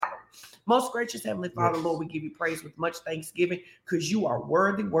Most gracious Heavenly Father, Lord, we give you praise with much thanksgiving because you are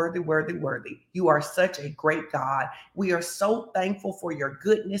worthy, worthy, worthy, worthy. You are such a great God. We are so thankful for your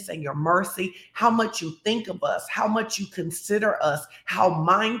goodness and your mercy, how much you think of us, how much you consider us, how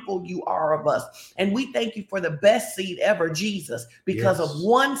mindful you are of us. And we thank you for the best seed ever, Jesus, because of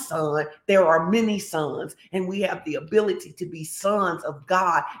one son, there are many sons, and we have the ability to be sons of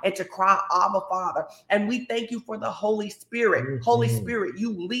God and to cry, Abba, Father. And we thank you for the Holy Spirit. Holy Spirit,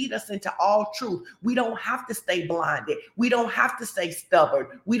 you lead us into all truth. We don't have to stay blinded. We don't have to stay stubborn.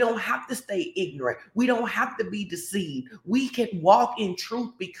 We don't have to stay ignorant. We don't have to be deceived. We can walk in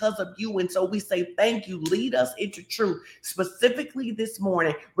truth because of you. And so we say, thank you. Lead us into truth, specifically this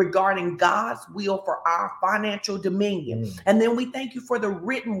morning regarding God's will for our financial dominion. And then we thank you for the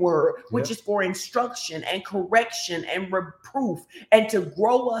written word, which is for instruction and correction and reproof, and to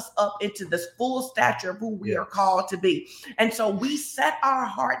grow us up into this full stature of who we are called to be. And so we set our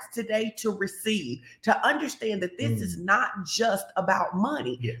hearts today to receive, to understand that this is not just about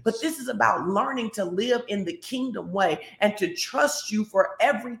money, but this is about learning to live in the kingdom way and to trust you for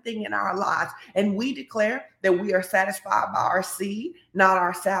everything in our lives. And we declare that we are satisfied by our seed, not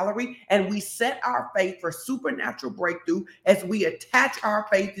our salary. And we set our faith for supernatural breakthrough as we attach our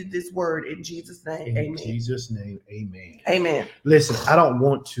faith to this word in Jesus' name. Amen. In Jesus' name, amen. Amen. Listen, I don't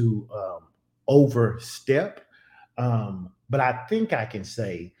want to overstep, but I think I can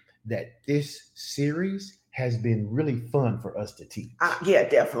say that this series has been really fun for us to teach. Yeah,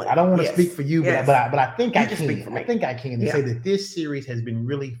 definitely. I don't want to speak for you, but I think I can. Speak for me. I think I can say that this series has been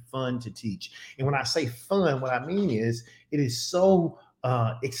really fun to teach. And when I say fun, what I mean is it is so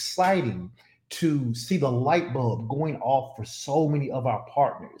exciting to see the light bulb going off for so many of our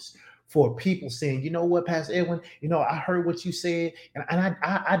partners. For people saying, you know what, Pastor Edwin, I heard what you said, and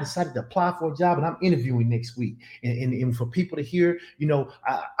I decided to apply for a job, and I'm interviewing next week. And for people to hear,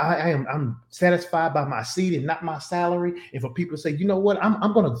 I'm satisfied by my seed and not my salary. And for people to say, you know what,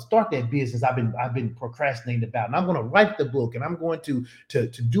 I'm going to start that business I've been procrastinating about, and I'm going to write the book, and I'm going to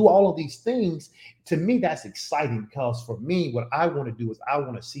do all of these things. To me, that's exciting, because for me, what I want to do is I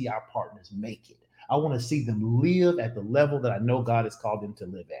want to see our partners make it. I want to see them live at the level that I know God has called them to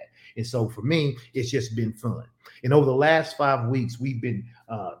live at. And so for me, it's just been fun. And over the last 5 weeks, we've been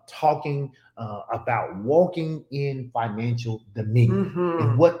talking about walking in financial dominion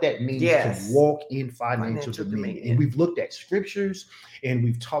and what that means to walk in financial dominion. And we've looked at scriptures and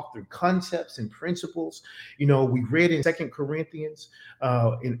we've talked through concepts and principles. We read in 2 Corinthians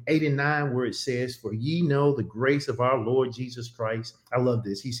in 8 and 9 where it says, for ye know the grace of our Lord Jesus Christ. I love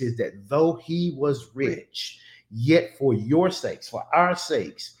this. He says that though he was rich, yet for your sakes, for our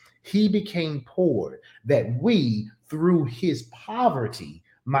sakes, he became poor, that we through his poverty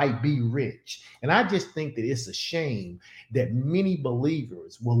might be rich. And I just think that it's a shame that many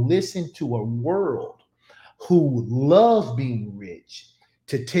believers will listen to a world who loves being rich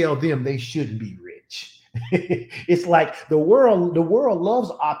to tell them they shouldn't be rich. It's like the world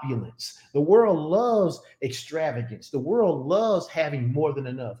loves opulence. The world loves extravagance. The world loves having more than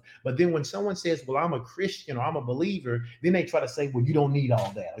enough. But then when someone says, well, I'm a Christian or I'm a believer, then they try to say, well, you don't need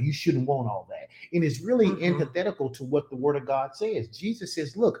all that, or you shouldn't want all that. And it's really antithetical to what the word of God says. Jesus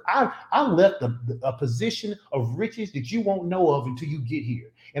says, look, I left a position of riches that you won't know of until you get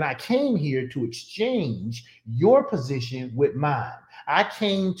here. And I came here to exchange your position with mine. I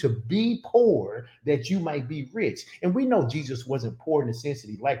came to be poor that you might be rich. And we know Jesus wasn't poor in the sense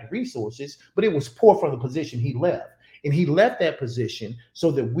that he lacked resources, but it was poor from the position he left. And he left that position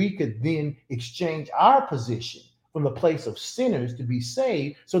so that we could then exchange our position from the place of sinners to be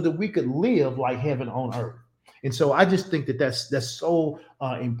saved so that we could live like heaven on earth. And so I just think that that's so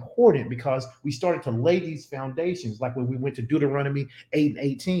important, because we started to lay these foundations, like when we went to Deuteronomy 8 and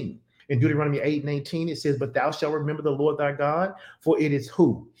 18. In Deuteronomy 8 and 18, it says, but thou shalt remember the Lord thy God, for it is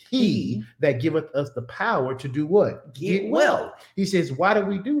who? He that giveth us the power to do what? Get well. He says, why do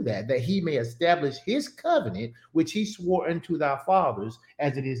we do that? That he may establish his covenant, which he swore unto thy fathers,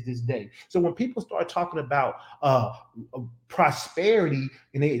 as it is this day. So when people start talking about prosperity,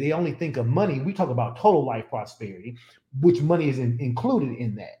 and they only think of money, we talk about total life prosperity, which money is included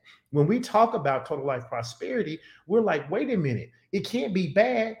in that. When we talk about total life prosperity, we're like, wait a minute, it can't be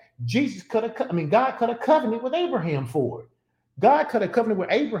bad. God cut a covenant with Abraham for it. God cut a covenant with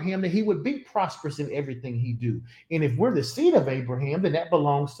Abraham that he would be prosperous in everything he do. And if we're the seed of Abraham, then that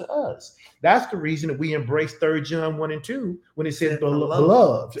belongs to us. That's the reason that we embrace 3 John 1 and 2 when it says,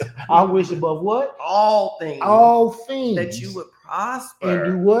 beloved, I wish above what? All things. All things. That you would prosper.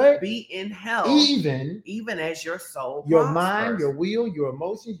 And do what? Be in health. Even as your soul your prospers. mind, your will, your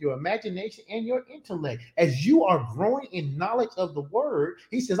emotions, your imagination, and your intellect. As you are growing in knowledge of the word,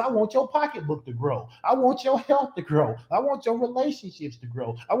 he says, I want your pocketbook to grow. I want your health to grow. I want your relationships to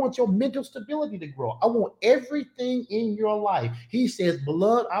grow. I want your mental stability to grow. I want everything in your life. He says,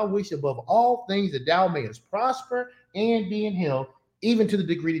 beloved, I wish above all things that thou mayest prosper and be in health, even to the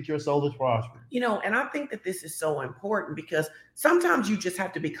degree that your soul is prospering. You know, and I think that this is so important because sometimes you just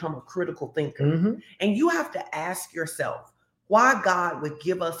have to become a critical thinker. Mm-hmm. And you have to ask yourself why God would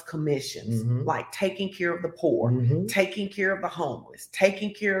give us commissions like taking care of the poor, taking care of the homeless,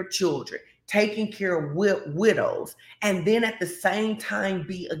 taking care of children, taking care of widows, and then at the same time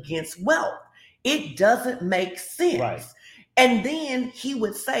be against wealth. It doesn't make sense. Right. And then he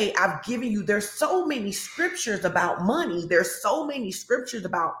would say, I've given you, there's so many scriptures about money. There's so many scriptures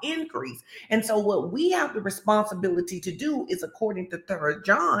about increase. And so what we have the responsibility to do is, according to 3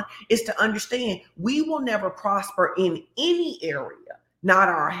 John, is to understand we will never prosper in any area. Not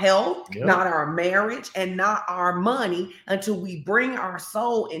our health, not our marriage, and not our money until we bring our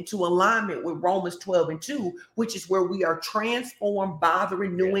soul into alignment with Romans 12:2, which is where we are transformed by the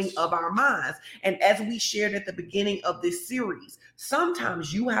renewing of our minds. And as we shared at the beginning of this series,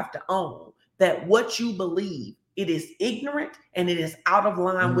 sometimes you have to own that what you believe, it is ignorant and it is out of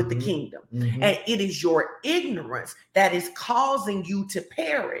line with the kingdom. And it is your ignorance that is causing you to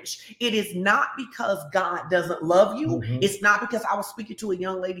perish. It is not because God doesn't love you. It's not because I was speaking to a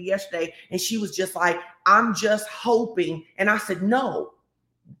young lady yesterday and she was just like, I'm just hoping. And I said, no,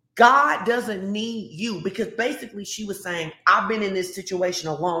 God doesn't need you, because basically she was saying, I've been in this situation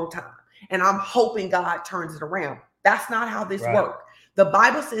a long time and I'm hoping God turns it around. That's not how this works. The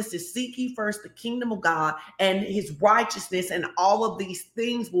Bible says to seek ye first the kingdom of God and his righteousness, and all of these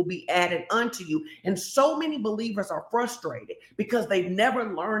things will be added unto you. And so many believers are frustrated because they've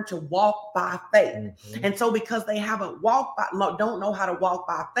never learned to walk by faith. And so because they haven't don't know how to walk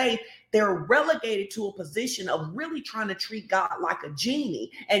by faith, they're relegated to a position of really trying to treat God like a genie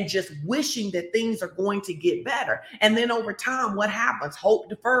and just wishing that things are going to get better. And then over time, what happens? Hope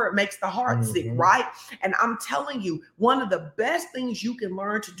deferred makes the heart sick, right? And I'm telling you, one of the best things you can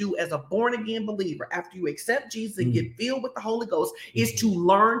learn to do as a born again believer after you accept Jesus and get filled with the Holy Ghost is to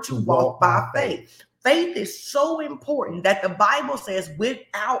learn to walk by faith. Faith is so important that the Bible says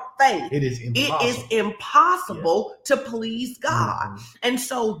without faith, it is impossible to please God. And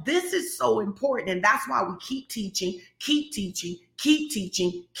so this is so important. And that's why we keep teaching,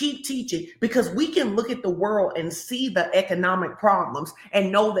 because we can look at the world and see the economic problems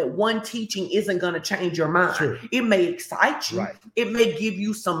and know that one teaching isn't going to change your mind. It may excite you. It may give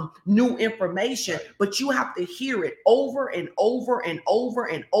you some new information, but you have to hear it over and over and over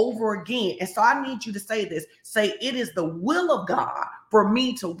and over again. And so I need you to say this. Say, it is the will of God for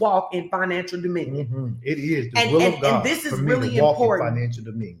me to walk in financial dominion. It is the will of God. And this is really important, financial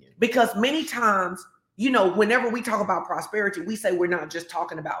dominion, because many times, you know, whenever we talk about prosperity, we say we're not just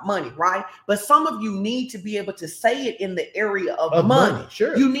talking about money, right? But some of you need to be able to say it in the area of money.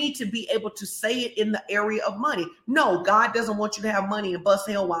 You need to be able to say it in the area of money. No, God doesn't want you to have money and bust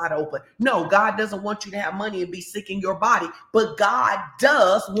hell wide open. No, God doesn't want you to have money and be sick in your body. But God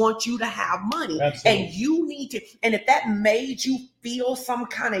does want you to have money. Absolutely. And you need to, and if that made you feel some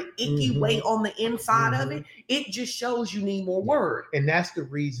kind of icky way on the inside of it, it just shows you need more word. And that's the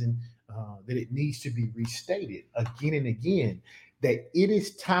reason that it needs to be restated again and again, that it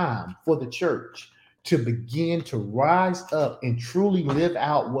is time for the church to begin to rise up and truly live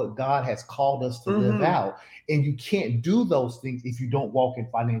out what God has called us to live out. And you can't do those things if you don't walk in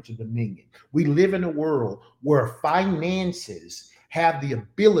financial dominion. We live in a world where finances have the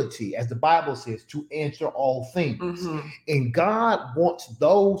ability, as the Bible says, to answer all things. And God wants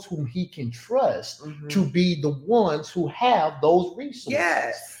those whom he can trust to be the ones who have those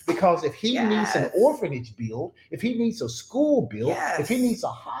resources. Because if he needs an orphanage built, if he needs a school built, if he needs a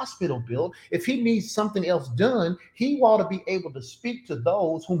hospital built, if he needs something else done, he ought to be able to speak to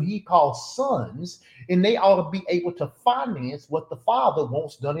those whom he calls sons, and they ought to be able to finance what the Father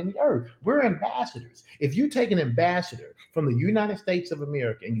wants done in the earth. We're ambassadors. If you take an ambassador from the United States of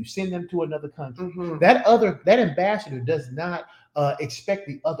America and you send them to another country, that ambassador does not expect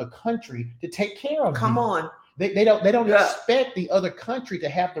the other country to take care of them. They don't expect the other country to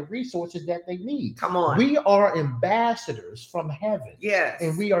have the resources that they need. We are ambassadors from heaven.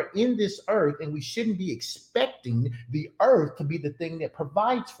 And we are in this earth, and we shouldn't be expecting the earth to be the thing that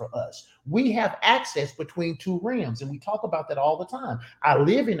provides for us. We have access between two realms, and we talk about that all the time. I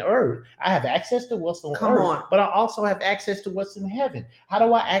live in earth. I have access to what's on earth, but I also have access to what's in heaven. How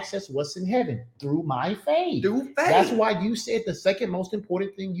do I access what's in heaven? Through my faith. Through faith. That's why you said the second most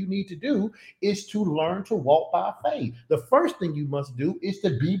important thing you need to do is to learn to walk by faith. The first thing you must do is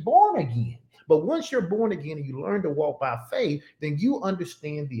to be born again. But once you're born again and you learn to walk by faith, then you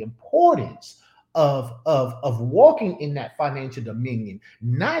understand the importance of walking in that financial dominion,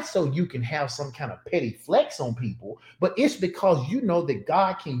 not so you can have some kind of petty flex on people, but it's because you know that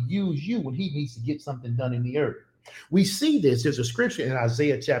God can use you when he needs to get something done in the earth. We see this. There's a scripture in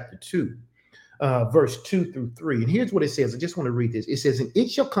Isaiah chapter 2, verse 2 through 3. And here's what it says. I just want to read this. It says, and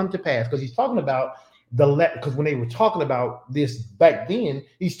it shall come to pass, because he's talking about because when they were talking about this back then,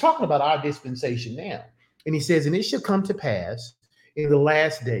 he's talking about our dispensation now. And he says, and it shall come to pass in the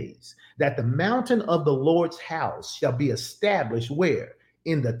last days that the mountain of the Lord's house shall be established where?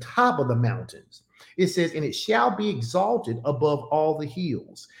 In the top of the mountains. It says, and it shall be exalted above all the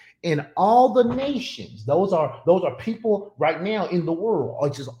hills, and all the nations, those are people right now in the world, or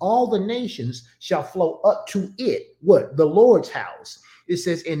just all the nations shall flow up to it. What? The Lord's house. It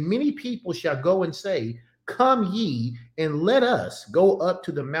says, and many people shall go and say, come ye, and let us go up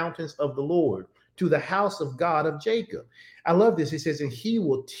to the mountains of the Lord, to the house of God of Jacob. I love this. It says, and he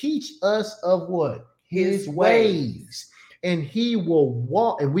will teach us of what? His ways. And he will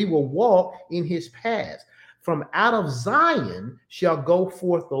walk, and we will walk in his paths. From out of Zion shall go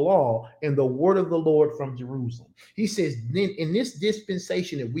forth the law and the word of the Lord from Jerusalem. He says, then in this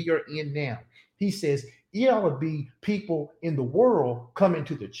dispensation that we are in now, he says, it ought to be people in the world coming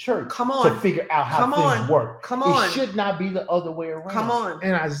to the church to figure out how things work. It should not be the other way around.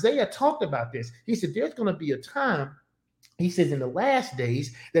 And Isaiah talked about this. He said, there's going to be a time, he says, in the last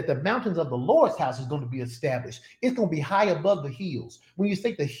days that the mountains of the Lord's house is going to be established. It's going to be high above the hills. When you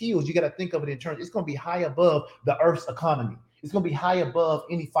think the hills, you got to think of it in terms, it's going to be high above the earth's economy. It's going to be high above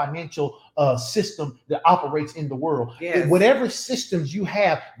any financial system that operates in the world. Yes. Whatever systems you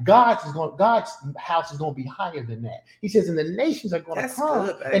have, God's house is going to be higher than that. He says, and the nations are going to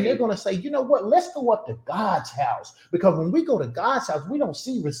come and they're going to say, you know what, let's go up to God's house. Because when we go to God's house, we don't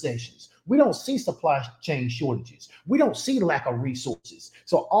see recessions. We don't see supply chain shortages. We don't see lack of resources.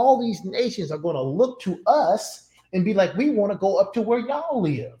 So all these nations are going to look to us and be like, we want to go up to where y'all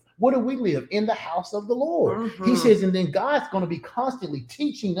live. Where do we live? In the house of the Lord. Mm-hmm. He says, and then God's going to be constantly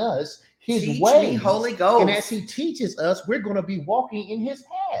teaching us his ways. Holy Ghost. And as he teaches us, we're going to be walking in his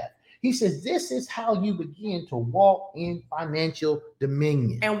path. He says, this is how you begin to walk in financial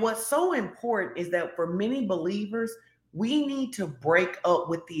dominion. And what's so important is that for many believers, we need to break up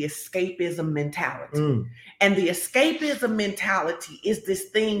with the escapism mentality. And the escapism mentality is this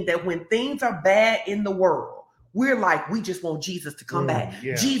thing that when things are bad in the world, we're like, we just want Jesus to come back.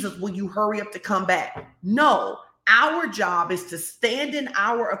 Yeah. Jesus, will you hurry up to come back? No, our job is to stand in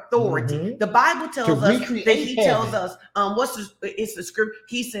our authority. Mm-hmm. The Bible tells us that he tells us, it's the script.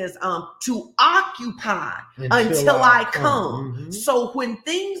 He says, to occupy until I come. Mm-hmm. So when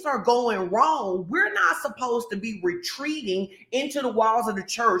things are going wrong, we're not supposed to be retreating into the walls of the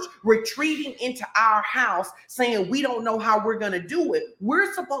church, retreating into our house, saying we don't know how we're going to do it.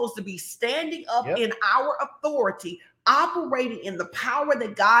 We're supposed to be standing up in our authority, operating in the power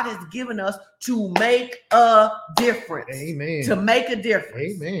that God has given us to make a difference. Amen. To make a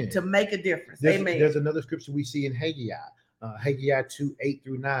difference. Amen. To make a difference. Amen. There's another scripture we see in Haggai. Haggai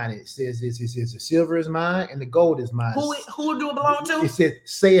 2:8-9. It says this. It says, the silver is mine and the gold is mine. Who do it belong to? It says,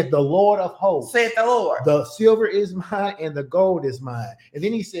 saith the Lord of hosts. Saith the Lord. The silver is mine and the gold is mine. And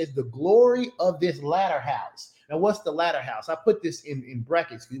then he says, the glory of this latter house. Now, what's the latter house? I put this in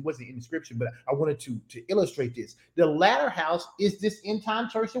brackets because it wasn't in the scripture, but I wanted to illustrate this. The latter house is this end time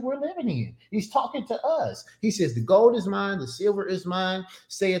church that we're living in. He's talking to us. He says, the gold is mine, the silver is mine,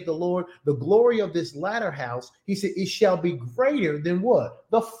 saith the Lord. The glory of this latter house, he said, it shall be greater than what?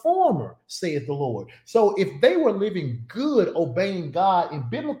 The former, saith the Lord. So if they were living good, obeying God in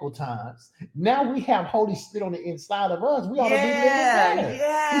biblical times, now we have Holy Spirit on the inside of us. We ought to be living better.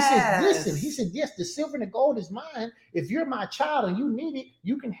 Yes. He said, listen, he said, yes, the silver and the gold is mine. If you're my child and you need it,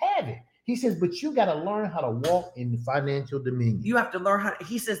 you can have it. He says, but you got to learn how to walk in financial dominion. You have to learn how.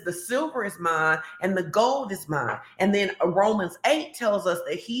 He says, the silver is mine and the gold is mine. And then Romans 8 tells us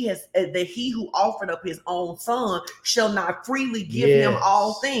that he who offered up his own son shall not freely give him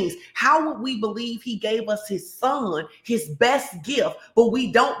all things. How would we believe he gave us his son, his best gift, but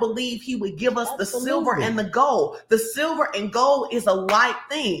we don't believe he would give us the silver and the gold? The silver and gold is a light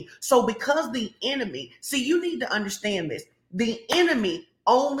thing. So because the enemy, see, you need to understand this. The enemy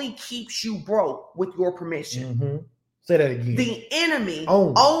only keeps you broke with your permission. Mm-hmm. Say that again. The enemy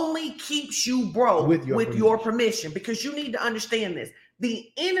only keeps you broke with your permission, because you need to understand this. The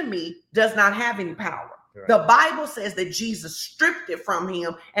enemy does not have any power. Right. The Bible says that Jesus stripped it from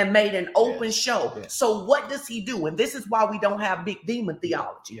him and made an open show. Yes. So what does he do? And this is why we don't have big demon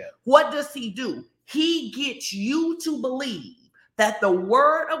theology. Yeah. What does he do? He gets you to believe that the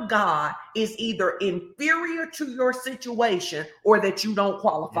word of God is either inferior to your situation or that you don't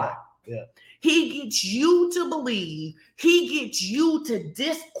qualify. Yeah. He gets you to believe, he gets you to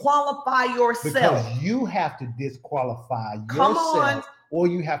disqualify yourself. Because you have to disqualify yourself, or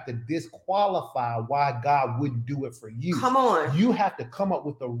you have to disqualify why God wouldn't do it for you. Come on. You have to come up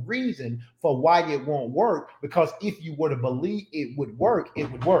with a reason for why it won't work, because if you were to believe it would work,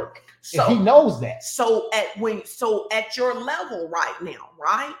 it would work. So, and he knows that. So at your level right now,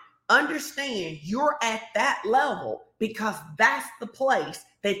 right? Understand you're at that level because that's the place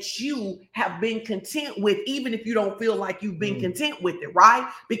that you have been content with, even if you don't feel like you've been content with it, right?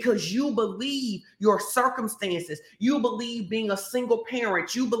 Because you believe your circumstances, you believe being a single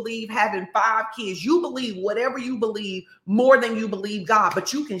parent, you believe having 5 kids, you believe whatever you believe more than you believe God.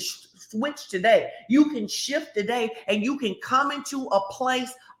 But you can switch today, you can shift today, and you can come into a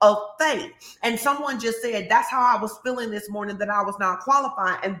place of faith. And someone just said, that's how I was feeling this morning, that I was not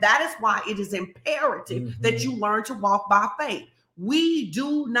qualified. And that is why it is imperative that you learn to walk by faith. We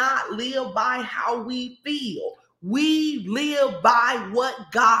do not live by how we feel. We live by what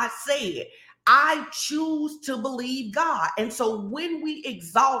God said. I choose to believe God. And so when we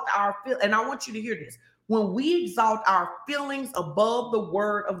exalt our feelings, and I want you to hear this, when we exalt our feelings above the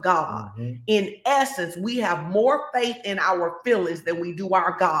word of God, in essence, we have more faith in our feelings than we do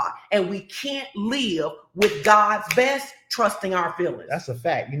our God. And we can't live with God's best trusting our feelings. That's a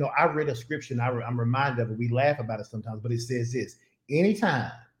fact. You know, I read a scripture and I'm reminded of it. We laugh about it sometimes, but it says this: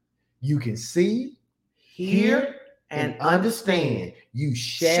 anytime you can see, hear, and understand, you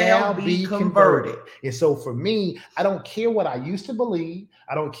shall be converted. And so for me, I don't care what I used to believe.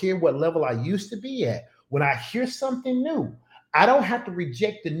 I don't care what level I used to be at. When I hear something new, I don't have to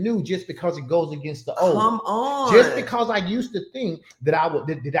reject the new just because it goes against the old. Come on. Just because I used to think that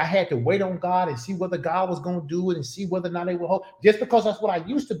I had to wait on God and see whether God was going to do it and see whether or not they will hold. Just because that's what I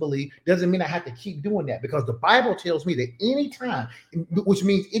used to believe doesn't mean I have to keep doing that, because the Bible tells me that any time, which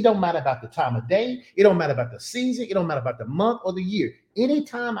means it don't matter about the time of day, it don't matter about the season, it don't matter about the month or the year.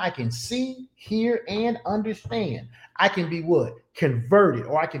 Anytime I can see, hear, and understand, I can be what? Converted,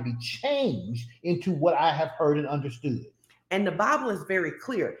 or I can be changed into what I have heard and understood. And the Bible is very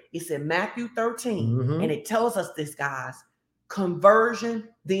clear. It's in Matthew 13, and it tells us this, guys: conversion,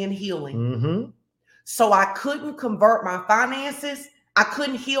 then healing. So I couldn't convert my finances. I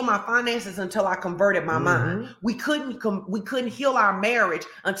couldn't heal my finances until I converted my mind. We couldn't heal our marriage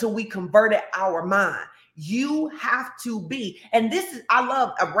until we converted our mind. You have to be, and this is, I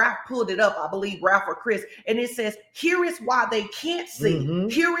love, Ralph pulled it up, I believe Ralph or Chris, and it says, here is why they can't see.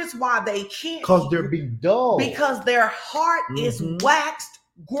 Here is why they can't, because they're being dull, because their heart is waxed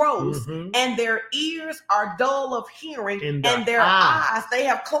gross, and their ears are dull of hearing, and their eyes they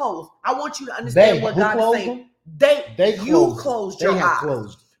have closed. I want you to understand what God is saying. You closed your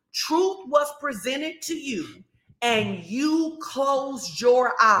eyes. Truth was presented to you, and you closed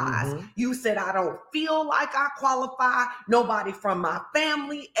your eyes. You said, I don't feel like I qualify. Nobody from my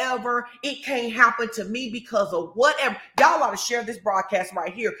family ever. It can't happen to me because of whatever. Y'all ought to share this broadcast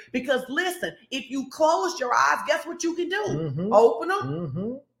right here. Because listen, if you close your eyes, guess what you can do? Open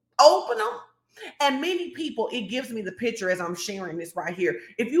them. Open them. And many people, it gives me the picture as I'm sharing this right here.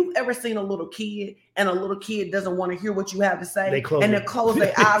 If you've ever seen a little kid and a little kid doesn't want to hear what you have to say, they close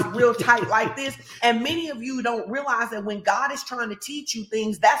their eyes real tight like this. And many of you don't realize that when God is trying to teach you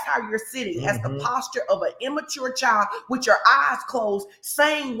things, that's how you're sitting, as the posture of an immature child with your eyes closed,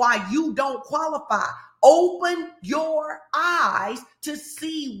 saying why you don't qualify. Open your eyes to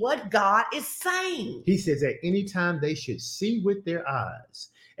see what God is saying. He says at any time they should see with their eyes.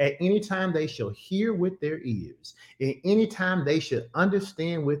 At any time they shall hear with their ears. At any time they should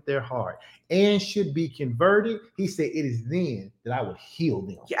understand with their heart and should be converted. He said, it is then that I will heal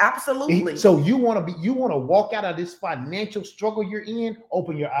them. Yeah, absolutely. So you want to walk out of this financial struggle you're in?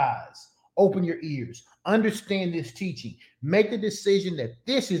 Open your eyes, open your ears, understand this teaching, make the decision that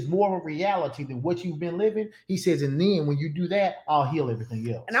this is more of a reality than what you've been living. He says, and then when you do that, I'll heal everything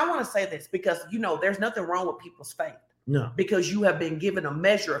else. And I want to say this because, there's nothing wrong with people's faith. No, because you have been given a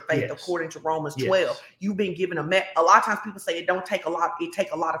measure of faith, according to Romans 12. You've been given a lot of times people say it don't take a lot. It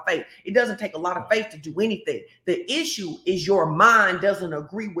take a lot of faith. It doesn't take a lot of faith to do anything. The issue is your mind doesn't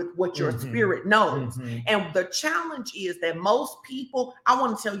agree with what your spirit knows. And the challenge is that most people, I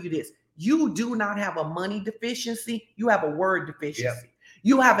want to tell you this, You do not have a money deficiency. You have a word deficiency.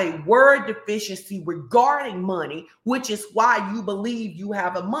 You have a word deficiency regarding money, which is why you believe you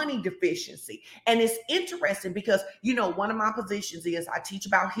have a money deficiency. And it's interesting because, one of my positions is I teach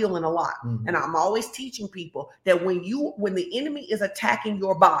about healing a lot. Mm-hmm. And I'm always teaching people that when the enemy is attacking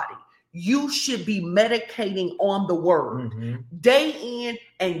your body, you should be medicating on the word. Mm-hmm. Day in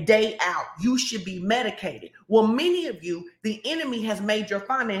and day out, you should be medicated. Well, many of you, the enemy has made your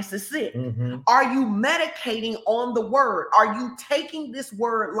finances sick. Mm-hmm. Are you medicating on the word? Are you taking this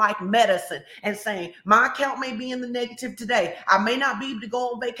word like medicine and saying, my account may be in the negative today. I may not be able to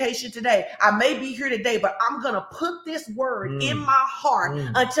go on vacation today. I may be here today, but I'm going to put this word in my heart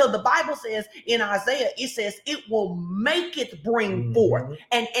until the Bible says in Isaiah, it says it will make it bring forth.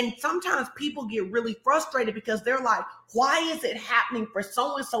 And sometimes people get really frustrated because they're like, why is it happening for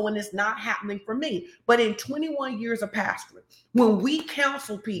so-and-so and it's not happening for me? But in 21 years of pastoring, when we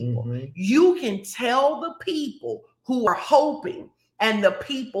counsel people, you can tell the people who are hoping and the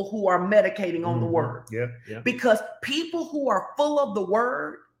people who are medicating on the word. Because people who are full of the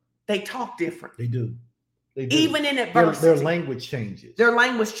word, they talk different. They do. Even in adversity. Their language changes. Their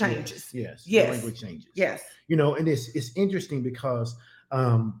language changes. Yes. Their language changes. Yes. And it's interesting because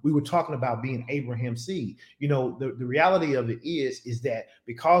we were talking about being Abraham's seed. The reality of it is that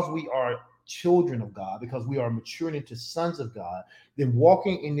because we are children of God, because we are maturing into sons of God, then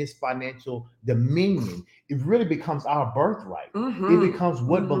walking in this financial dominion, it really becomes our birthright. Mm-hmm. It becomes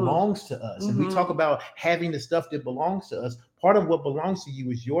what belongs to us. And we talk about having the stuff that belongs to us. Part of what belongs to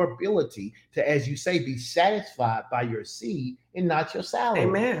you is your ability to, as you say, be satisfied by your seed and not your salary.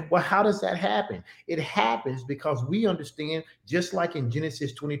 Amen. Well, how does that happen? It happens because we understand, just like in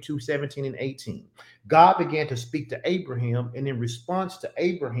Genesis 22, 17 and 18, God began to speak to Abraham, and in response to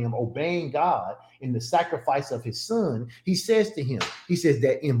Abraham obeying God in the sacrifice of his son, he says to him, he says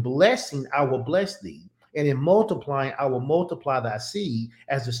that in blessing, I will bless thee, and in multiplying, I will multiply thy seed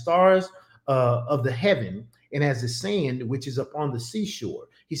as the stars of the heaven, and as the sand which is upon the seashore.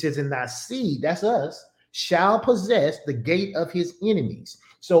 He says, and thy seed, that's us, shall possess the gate of his enemies.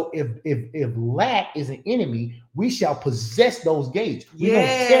 So if lack is an enemy, we shall possess those gates. We're going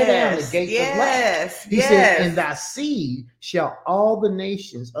to tear down the gates of lack. He says, in thy seed shall all the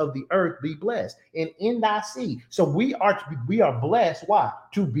nations of the earth be blessed. And in thy seed. So we are blessed. Why?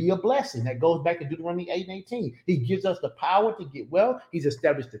 To be a blessing. That goes back to Deuteronomy 8 and 18. He gives us the power to get wealth. He's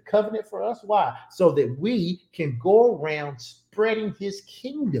established a covenant for us. Why? So that we can go around spreading his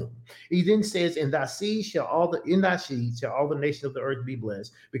kingdom. He then says, in thy seed shall all the nations of the earth be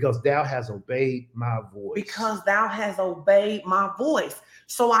blessed, because thou hast obeyed my voice. Because thou hast obeyed my voice.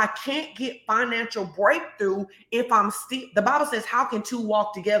 So I can't get financial breakthrough if I'm still, the Bible says, how can two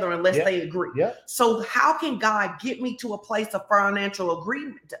walk together unless they agree? So how can God get me to a place of financial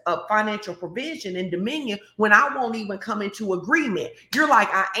agreement, of financial provision and dominion, when I won't even come into agreement? You're like,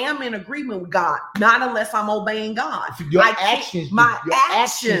 I am in agreement with God, not unless I'm obeying God. Your actions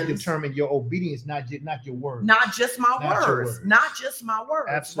determine your obedience, not your words. Not just my words. Not just my words.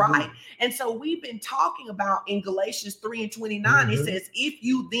 Absolutely. Right? And so we've been talking about in Galatians 3 and 29, it says, if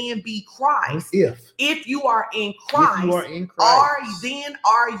you then be Christ, if you are in Christ,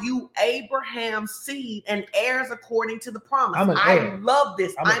 are you Abraham's seed and heirs according to the promise? I love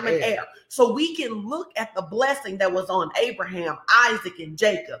this. I'm an heir. So we can look at the blessing that was on Abraham, Isaac, and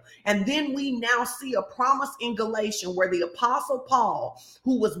Jacob. And then we now see a promise in Galatians where the Apostle Paul,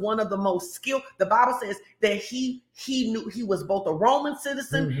 who was one of the most skilled, the Bible says that he knew, he was both a Roman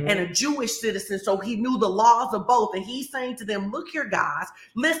citizen and a Jewish citizen. So he knew the laws of both. And he's saying to them, look here, guys,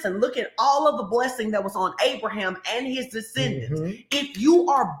 listen, look at all of the blessing that was on Abraham and his descendants. If you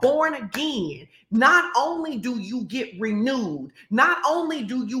are born again, not only do you get renewed, not only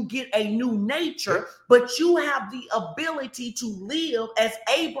do you get a new nature, but you have the ability to live as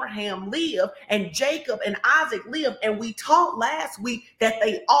Abraham lived and Jacob and Isaac lived. And we talked last week that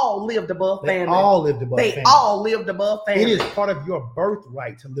they all lived above famine. They all lived above famine. It is part of your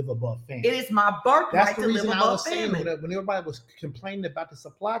birthright to live above famine. It is my birthright to live above famine. When everybody was complaining about the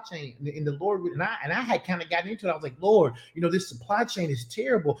supply chain, and the Lord, and I had kind of gotten into it. I was like, Lord, this supply chain is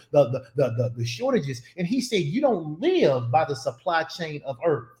terrible. The shortages. And he said, you don't live by the supply chain of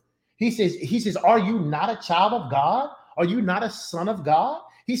earth. He says, are you not a child of God? Are you not a son of God?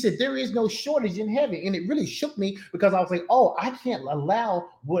 He said, there is no shortage in heaven. And it really shook me, because I was like, oh, I can't allow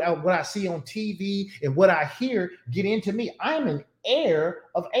what I see on TV and what I hear get into me. I'm an heir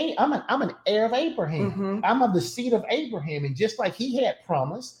of I'm an heir of Abraham. I'm of the seed of Abraham. And just like he had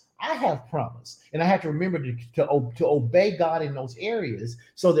promised I have promise, and I have to remember to obey God in those areas,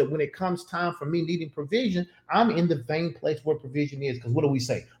 so that when it comes time for me needing provision, I'm in the vain place where provision is. Because what do we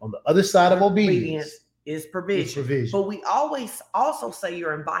say? On the other side of obedience is provision. But we always also say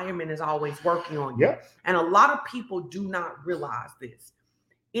your environment is always working on you. Yep. And a lot of people do not realize this.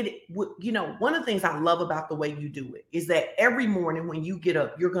 One of the things I love about the way you do it is that every morning when you get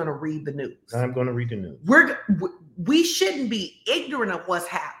up, you're going to read the news. I'm going to read the news. We shouldn't be ignorant of what's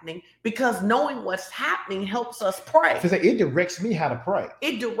happening, because knowing what's happening helps us pray. Because it directs me how to pray.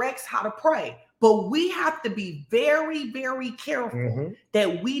 It directs how to pray. But we have to be very, very careful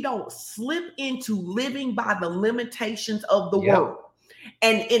that we don't slip into living by the limitations of the world.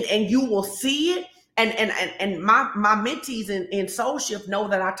 And you will see it. And my mentees in Soul Shift know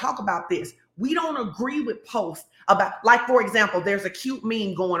that I talk about this. We don't agree with posts about, like, for example, there's a cute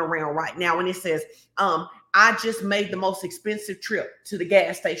meme going around right now, and it says, I just made the most expensive trip to the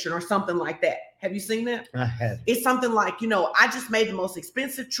gas station, or something like that. Have you seen that? I have. It's something like, I just made the most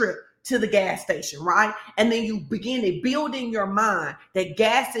expensive trip to the gas station, right? And then you begin to build in your mind that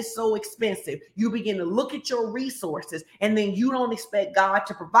gas is so expensive. You begin to look at your resources, and then you don't expect God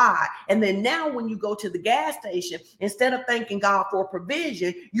to provide. And then now when you go to the gas station, instead of thanking God for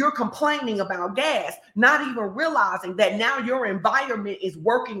provision, you're complaining about gas, not even realizing that now your environment is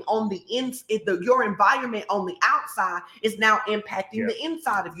working on your environment on the outside is now impacting the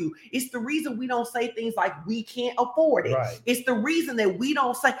inside of you. It's the reason we don't say things like we can't afford it. Right. It's the reason that we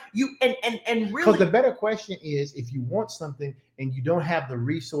don't say and really, because the better question is, if you want something and you don't have the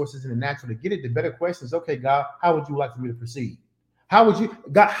resources and the natural to get it, the better question is, okay, God, how would you like for me to proceed? How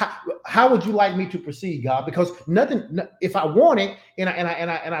would you like me to proceed, God? Because if I want it and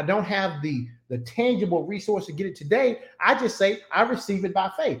I don't have the tangible resource to get it today, I just say I receive it by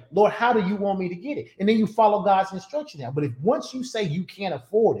faith. Lord, how do you want me to get it? And then you follow God's instruction now. But if once you say you can't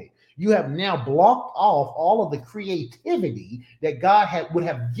afford it, you have now blocked off all of the creativity that God would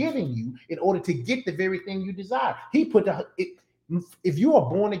have given you in order to get the very thing you desire. If you're a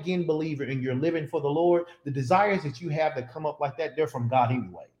born again believer and you're living for the Lord, the desires that you have that come up like that, they're from God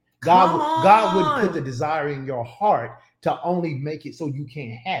anyway. God would put the desire in your heart to only make it so you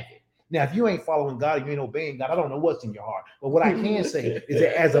can't have it. Now, if you ain't following God, you ain't obeying God, I don't know what's in your heart. But what I can say is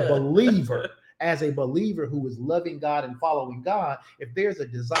that as a believer who is loving God and following God, if there's a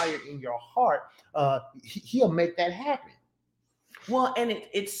desire in your heart, he'll make that happen. Well, and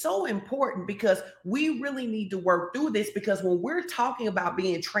it's so important, because we really need to work through this, because when we're talking about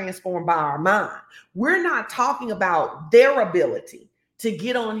being transformed by our mind, we're not talking about their ability to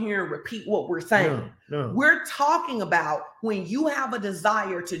get on here and repeat what we're saying. No. We're talking about when you have a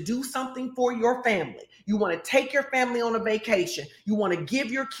desire to do something for your family. You want to take your family on a vacation. You want to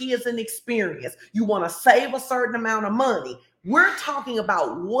give your kids an experience. You want to save a certain amount of money. We're talking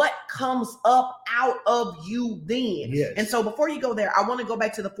about what comes up out of you then. Yes. And so before you go there, I want to go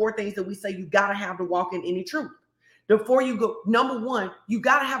back to the 4 things that we say you got to have to walk in any truth. Before you go, number 1, you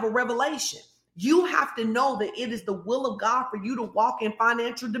got to have a revelation. You have to know that it is the will of God for you to walk in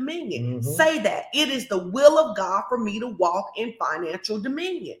financial dominion. Say that. It is the will of God for me to walk in financial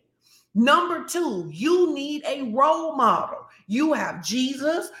dominion. Number 2, you need a role model. You have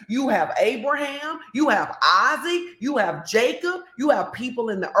Jesus, you have Abraham, you have Isaac, you have Jacob, you have people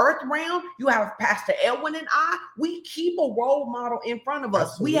in the earth realm, you have Pastor Edwin and I. We keep a role model in front of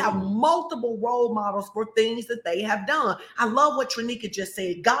us. Absolutely. We have multiple role models for things that they have done. I love what Trinika just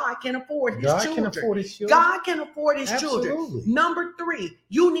said. God can afford his children. God can afford his children. Number 3,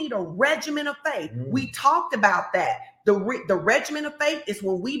 you need a regimen of faith. We talked about that. The regimen of faith is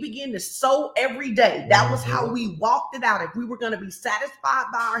when we begin to sow every day. That was how we walked it out. If we were going to be satisfied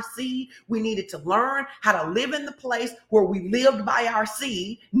by our seed, we needed to learn how to live in the place where we lived by our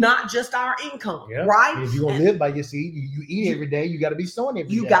seed, not just our income, right? And if you're going to live by your seed, you eat every day. You got to be sowing every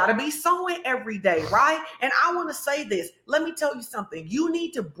day. You got to be sowing every day, right? And I want to say this. Let me tell you something. You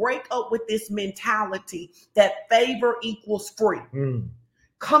need to break up with this mentality that favor equals free.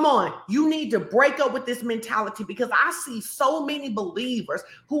 Come on, you need to break up with this mentality, because I see so many believers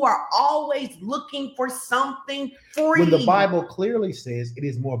who are always looking for something free. When the Bible clearly says it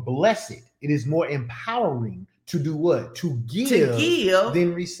is more blessed, it is more empowering to do what? To give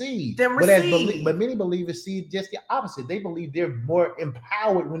than receive. But many believers see just the opposite. They believe they're more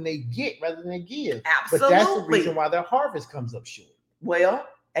empowered when they get rather than they give. Absolutely. But that's the reason why their harvest comes up short. Well,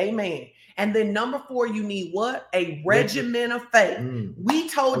 amen. And then number 4, you need what? A regimen of faith. We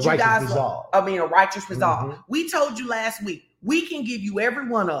told you guys, a righteous resolve. We told you last week, we can give you every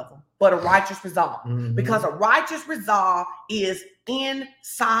one of them, but a righteous resolve. Because a righteous resolve is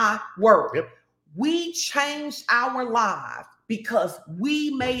inside work. We changed our lives because we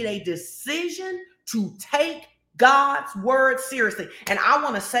made a decision to take God's word seriously. And I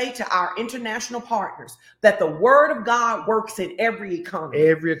want to say to our international partners that the word of God works in every economy.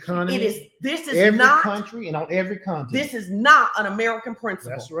 Every economy. This is every not country and on every continent. This is not an American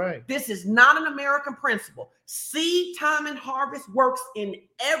principle. That's right. This is not an American principle. Seed time and harvest works in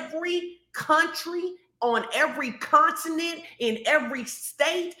every country, on every continent, in every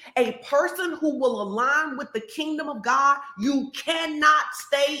state. A person who will align with the kingdom of God, you cannot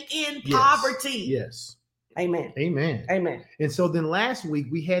stay in poverty. Yes. Amen. Amen. Amen. And so then last week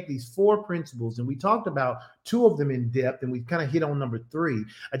we had these 4 principles and we talked about 2 of them in depth and we kind of hit on number 3.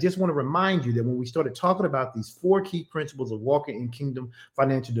 I just want to remind you that when we started talking about these 4 key principles of walking in kingdom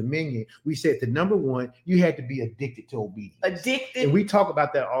financial dominion, we said that number 1, you had to be addicted to obedience. Addicted. And we talk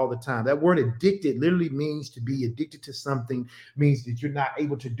about that all the time. That word addicted literally means to be addicted to something, means that you're not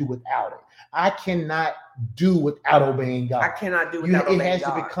able to do without it. I cannot do without obeying God. I cannot do without obeying God. It has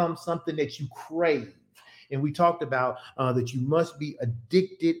to become something that you crave. And we talked about that you must be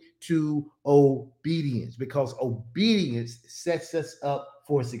addicted to obedience because obedience sets us up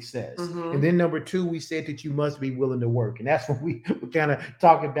for success. Mm-hmm. And then number 2, we said that you must be willing to work. And that's when we were kind of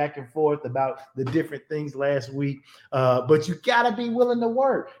talking back and forth about the different things last week. But you got to be willing to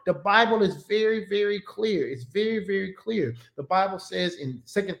work. The Bible is very, very clear. It's very, very clear. The Bible says in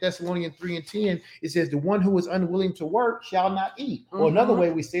 2 Thessalonians 3:10, it says, the one who is unwilling to work shall not eat. Mm-hmm. Or another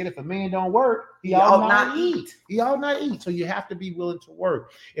way we said, if a man don't work, he ought not eat. He ought not eat. So you have to be willing to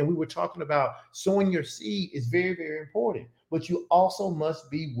work. And we were talking about sowing your seed is very, very important. But you also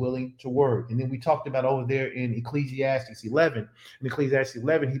must be willing to work. And then we talked about over there in Ecclesiastes 11. In Ecclesiastes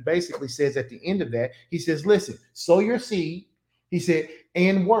 11, he basically says at the end of that, he says, listen, sow your seed. He said,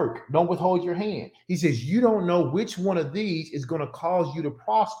 and work. Don't withhold your hand. He says, you don't know which one of these is going to cause you to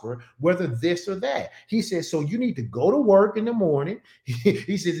prosper, whether this or that. He says, so you need to go to work in the morning.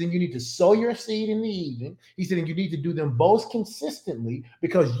 He says, and you need to sow your seed in the evening. He said, and you need to do them both consistently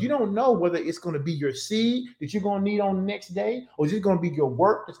because you don't know whether it's going to be your seed that you're going to need on the next day, or is it going to be your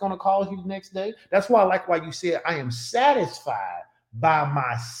work that's going to cause you the next day? That's why I like why you said, I am satisfied by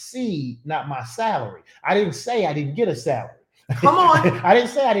my seed, not my salary. I didn't say I didn't get a salary. Come on. I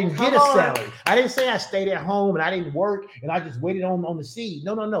didn't say I didn't get a salary. I didn't say I stayed at home and I didn't work and I just waited on the seed.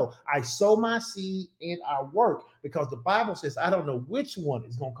 No. I sow my seed and I work because the Bible says I don't know which one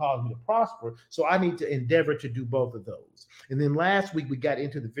is going to cause me to prosper. So I need to endeavor to do both of those. And then last week we got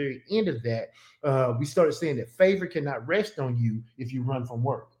into the very end of that. We started saying that favor cannot rest on you if you run from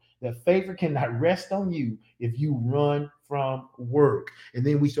work. That favor cannot rest on you if you run from work. And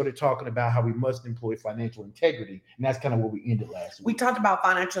then we started talking about how we must employ financial integrity. And that's kind of where we ended last week. We talked about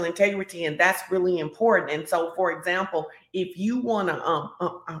financial integrity, and that's really important. And so, for example, if you want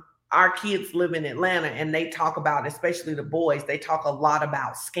to, our kids live in Atlanta and they talk about, especially the boys, they talk a lot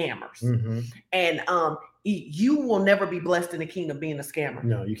about scammers. Mm-hmm. And you will never be blessed in the kingdom being a scammer.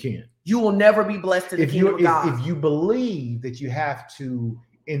 No, you can't. You will never be blessed in the kingdom of God. If you believe that you have to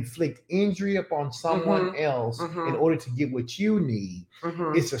inflict injury upon someone else in order to get what you need,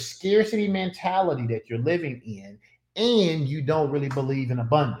 it's a scarcity mentality that you're living in, and you don't really believe in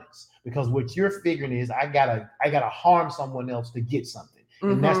abundance because what you're figuring is I gotta harm someone else to get something.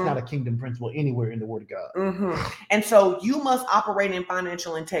 And that's not a kingdom principle anywhere in the Word of God. And so you must operate in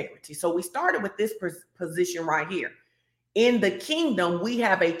financial integrity. So we started with this position right here. In the kingdom, we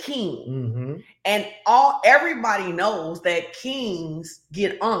have a king, and everybody knows that kings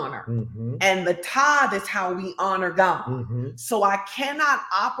get honor, and the tithe is how we honor God. So I cannot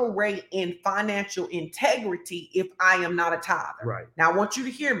operate in financial integrity if I am not a tither. Right. Now I want you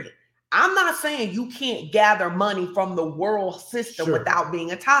to hear me. I'm not saying you can't gather money from the world system without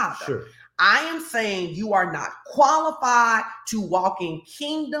being a tither. Sure. I am saying you are not qualified to walk in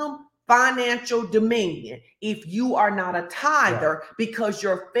kingdom financial dominion if you are not a tither, because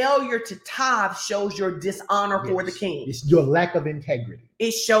your failure to tithe shows your dishonor for the king. It's your lack of integrity.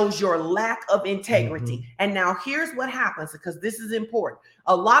 It shows your lack of integrity. And now here's what happens, because this is important.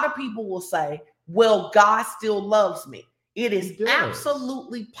 A lot of people will say, well, God still loves me. It is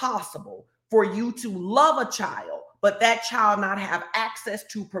absolutely possible for you to love a child, but that child not have access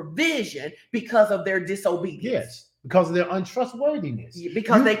to provision because of their disobedience. Yes. Because of their untrustworthiness.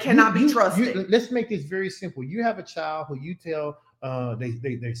 Because they cannot be trusted. Let's make this very simple. You have a child who you tell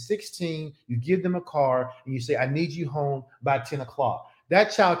they're 16, you give them a car, and you say, I need you home by 10 o'clock.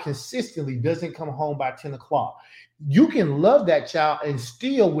 That child consistently doesn't come home by 10 o'clock. You can love that child and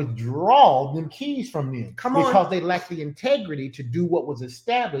still withdraw them keys from them because they lack the integrity to do what was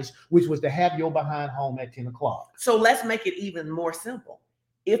established, which was to have your behind home at 10 o'clock. So let's make it even more simple.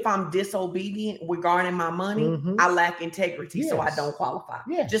 if I'm disobedient regarding my money, I lack integrity, so I don't qualify.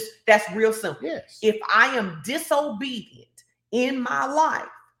 Just that's real simple. If I am disobedient in my life,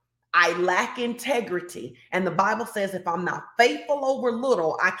 I lack integrity. And the Bible says if I'm not faithful over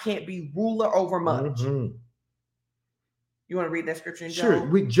little, I can't be ruler over much. You want to read that scripture in Job? Sure.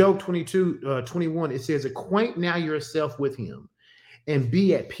 With Job 22, 21, it says, acquaint now yourself with him and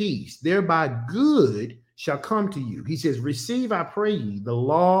be at peace. Thereby good shall come to you. He says, receive, I pray ye, the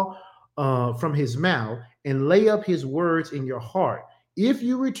law from his mouth and lay up his words in your heart. If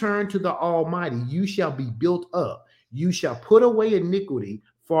you return to the Almighty, you shall be built up. You shall put away iniquity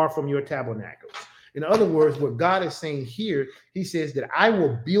far from your tabernacles. In other words, what God is saying here, he says that I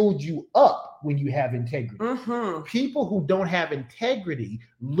will build you up when you have integrity. People who don't have integrity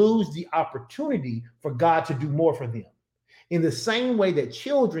lose the opportunity for God to do more for them. In the same way that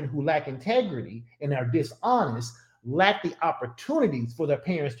children who lack integrity and are dishonest lack the opportunities for their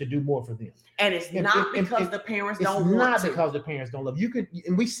parents to do more for them. And it's not because the parents don't want to. It's not because the parents don't love. You could,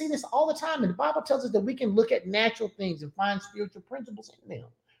 and we see this all the time. And the Bible tells us that we can look at natural things and find spiritual principles in them.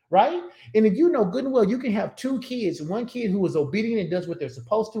 Right? And if you know good and well, you can have two kids, one kid who is obedient and does what they're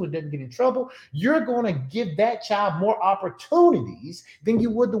supposed to and doesn't get in trouble. You're going to give that child more opportunities than you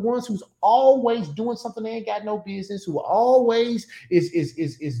would the ones who's always doing something they ain't got no business, who always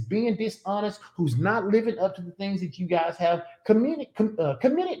is being dishonest, who's not living up to the things that you guys have committed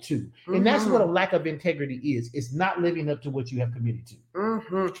to. And that's what a lack of integrity is. It's not living up to what you have committed to.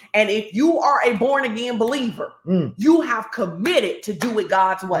 And if you are a born again believer, you have committed to do it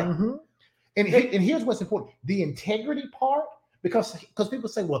God's way. And here's what's important: the integrity part, because people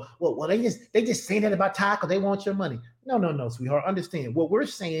say, well, they just say that about tithe because they want your money. No, sweetheart. Understand what we're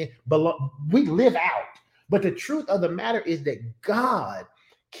saying. We live out. But the truth of the matter is that God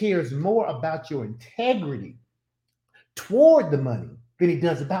cares more about your integrity toward the money than he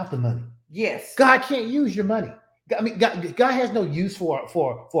does about the money. Yes. God can't use your money. I mean, God has no use for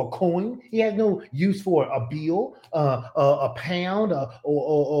a coin. He has no use for a bill, a pound,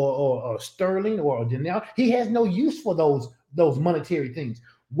 or sterling, or a dinar. He has no use for those monetary things.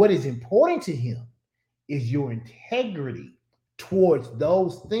 What is important to him is your integrity towards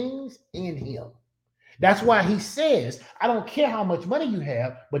those things in him. That's why he says, I don't care how much money you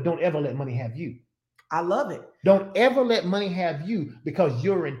have, but don't ever let money have you. I love it. Don't ever let money have you, because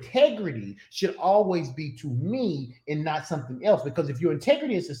your integrity should always be to me and not something else. Because if your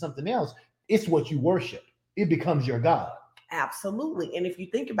integrity is to something else, it's what you worship. It becomes your God. Absolutely. And if you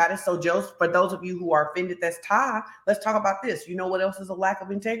think about it, so Joseph, for those of you who are offended that's tithe, let's talk about this. You know what else is a lack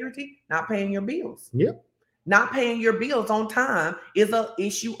of integrity? Not paying your bills. Yep. Not paying your bills on time is an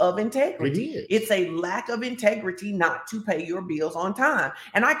issue of integrity. It's a lack of integrity not to pay your bills on time.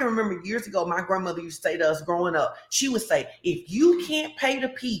 And I can remember years ago, my grandmother used to say to us growing up, she would say, if you can't pay the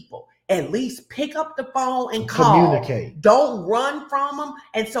people, at least pick up the phone and call. Communicate. Don't run from them.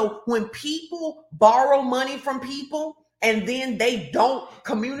 And so when people borrow money from people and then they don't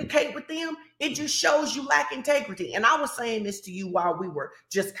communicate with them, it just shows you lack integrity. And I was saying this to you while we were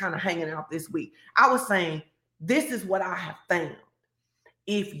just kind of hanging out this week. I was saying, this is what I have found.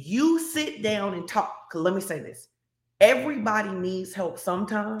 If you sit down and talk, let me say this. Everybody needs help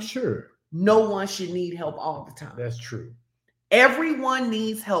sometimes. Sure. No one should need help all the time. That's true. Everyone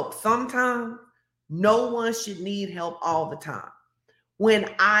needs help sometimes. No one should need help all the time. When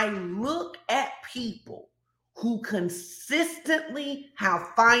I look at people who consistently have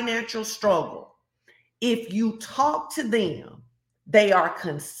financial struggle, if you talk to them, they are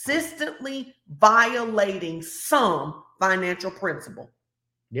consistently violating some financial principle.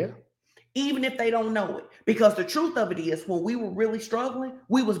 Yeah. Even if they don't know it. Because the truth of it is, when we were really struggling,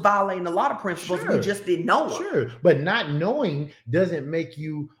 we was violating a lot of principles. Sure. We just didn't know it. Sure. But not knowing doesn't make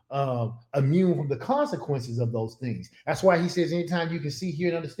you immune from the consequences of those things. That's why he says, anytime you can see, hear,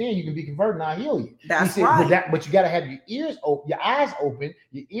 and understand, you can be converted, and I'll heal you. That's right. But you got to have your ears open, your eyes open,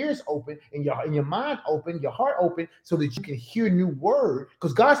 your ears open, and your mind open, your heart open, so that you can hear new word.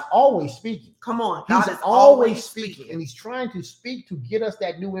 Because God's always speaking. Come on. God is always speaking. And he's trying to speak to get us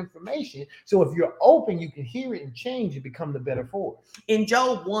that new information. So if you're open, you can hear it and change and become the better for it. In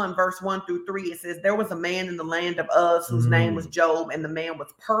Job 1, verse 1-3, it says, there was a man in the land of Uz whose name was Job, and the man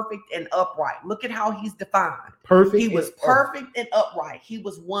was perfect and upright. Look at how he's defined. Perfect. He was perfect and upright. He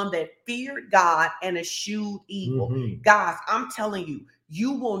was one that feared God and eschewed evil. Guys, I'm telling you,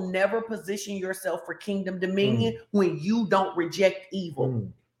 you will never position yourself for kingdom dominion when you don't reject evil.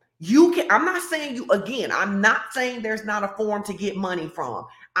 You can, I'm not saying you, again, I'm not saying there's not a form to get money from.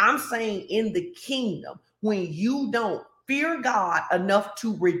 I'm saying in the kingdom, when you don't fear God enough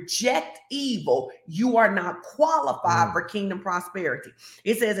to reject evil, you are not qualified for kingdom prosperity.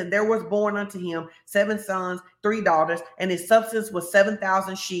 It says, and there was born unto him 7 sons, 3 daughters, and his substance was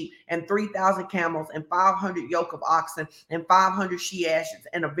 7,000 sheep and 3,000 camels and 500 yoke of oxen and 500 she-asses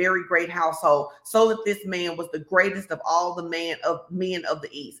and a very great household, so that this man was the greatest of all the men of the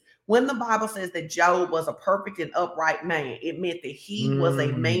east. When the Bible says that Job was a perfect and upright man, it meant that he was a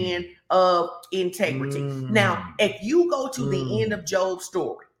man of integrity. Now, if you go to the end of Job's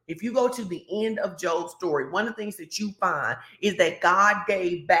story, one of the things that you find is that God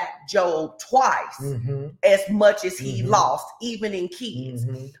gave back Job twice as much as he lost, even in kids.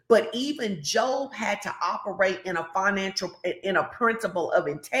 But even Job had to operate in a principle of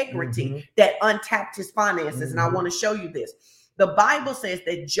integrity that untapped his finances. And I want to show you this. The Bible says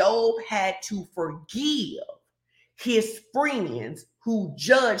that Job had to forgive his friends who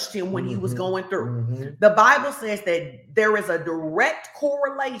judged him when he was going through. The Bible says that there is a direct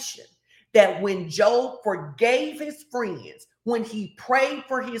correlation that when Job forgave his friends, when he prayed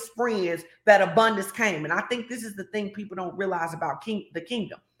for his friends, that abundance came. And I think this is the thing people don't realize about the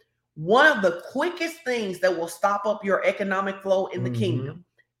kingdom. One of the quickest things that will stop up your economic flow in the kingdom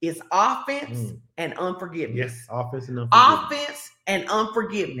is offense and unforgiveness. Yes, offense and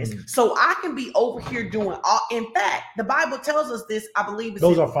unforgiveness. So I can be over here doing all. In fact, the Bible tells us this. I believe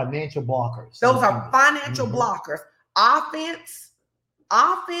those are financial blockers. Those are financial blockers. Offense,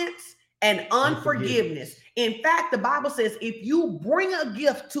 and unforgiveness. In fact, the Bible says if you bring a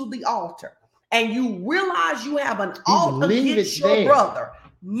gift to the altar and you realize you have an altar against your brother,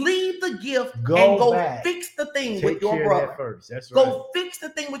 leave the gift and go fix the thing with your brother. First. That's right. Go fix the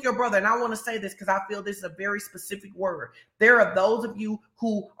thing with your brother. And I want to say this because I feel this is a very specific word. There are those of you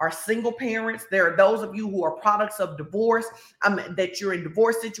who are single parents. There are those of you who are products of divorce, that you're in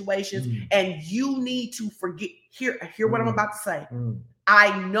divorce situations, and you need to forget. Hear what I'm about to say.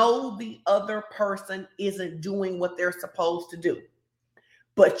 I know the other person isn't doing what they're supposed to do,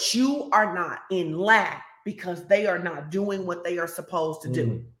 but you are not in lack because they are not doing what they are supposed to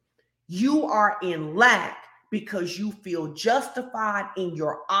do. You are in lack because you feel justified in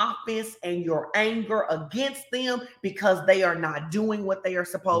your offense and your anger against them because they are not doing what they are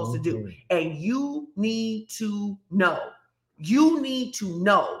supposed to do. And you need to know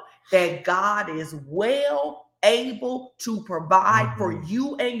that God is well able to provide for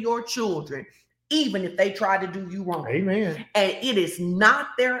you and your children, even if they try to do you wrong. Amen. And it is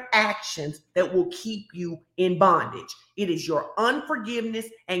not their actions that will keep you in bondage. It is your unforgiveness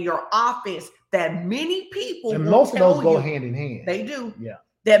and your offense that many people and most of those go hand in hand. They do. Yeah.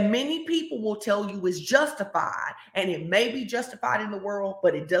 That many people will tell you is justified, and it may be justified in the world,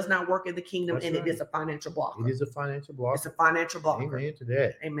 but it does not work in the kingdom. That's right. It is a financial blocker. It is a financial blocker. It's a financial blocker. Amen to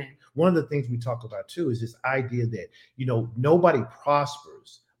that. Amen. One of the things we talk about too is this idea that, nobody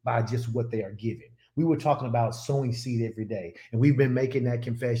prospers by just what they are given. We were talking about sowing seed every day, and we've been making that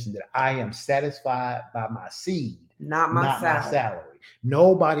confession that I am satisfied by my seed, not my salary.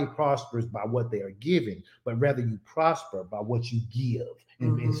 Nobody prospers by what they are giving, but rather you prosper by what you give,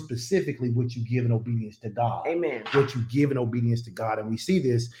 and specifically what you give in obedience to God. Amen. What you give in obedience to God. And we see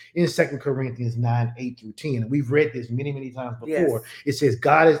this in 2 Corinthians 9:8-10. And we've read this many, many times before. Yes. It says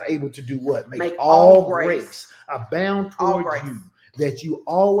God is able to do what? Make all grace abound toward you, that you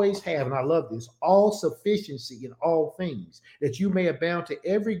always have, and I love this, all sufficiency in all things, that you may abound to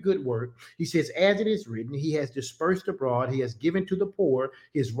every good work. He says, as it is written, he has dispersed abroad, he has given to the poor,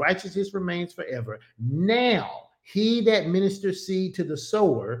 his righteousness remains forever. Now, he that ministers seed to the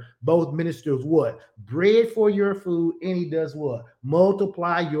sower, both ministers what? Bread for your food, and he does what?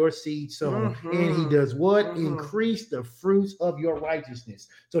 Multiply your seed sown. And he does what? Increase the fruits of your righteousness.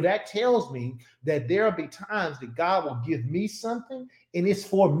 So that tells me that there'll be times that God will give me something, and it's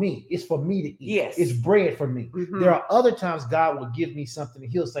for me. It's for me to eat. Yes. It's bread for me. There are other times God will give me something,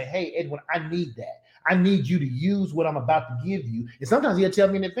 and he'll say, hey, Edwin, I need that. I need you to use what I'm about to give you. And sometimes he'll tell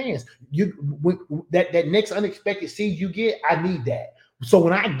me in advance, that next unexpected seed you get, I need that. So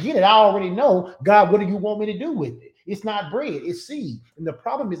when I get it, I already know, God, what do you want me to do with it? It's not bread, it's seed. And the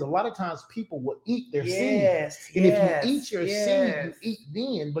problem is a lot of times people will eat their seed. And if you eat your seed, you eat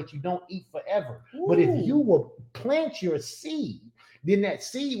then, but you don't eat forever. Ooh. But if you will plant your seed, then that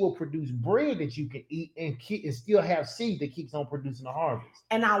seed will produce bread that you can eat and still have seed that keeps on producing a harvest.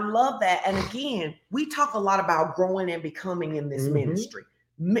 And I love that. And again, we talk a lot about growing and becoming in this ministry.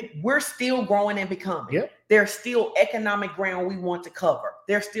 We're still growing and becoming. Yep. There's still economic ground we want to cover.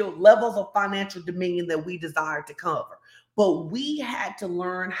 There's still levels of financial dominion that we desire to cover. but we had to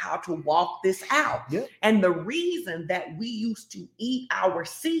learn how to walk this out. Yep. And the reason that we used to eat our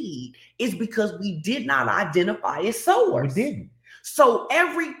seed is because we did not identify as sowers. We didn't. So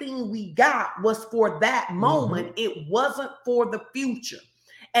everything we got was for that moment. It wasn't for the future.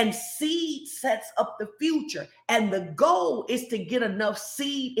 And seed sets up the future. And the goal is to get enough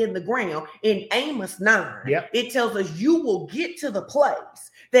seed in the ground. In Amos 9, it tells us you will get to the place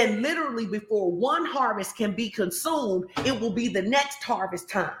that literally before one harvest can be consumed, it will be the next harvest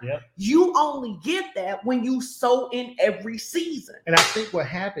time. You only get that when you sow in every season. And I think what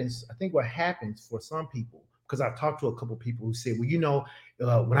happens for some people, because I've talked to a couple of people who say, well, you know,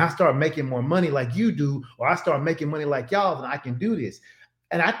 when I start making more money like you do, or I start making money like y'all, then I can do this.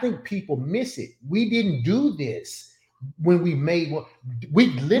 And I think people miss it. We didn't do this when we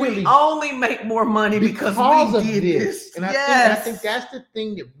we only make more money because we did this. And I think that's the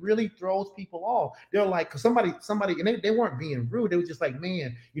thing that really throws people off. They're like, because somebody, and they weren't being rude. They were just like,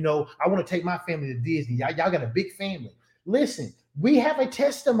 man, you know, I want to take my family to Disney. Y'all got a big family. Listen, we have a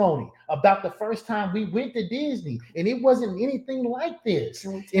testimony about the first time we went to Disney, and it wasn't anything like this.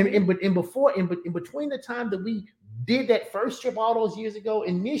 In between the time that we did that first trip all those years ago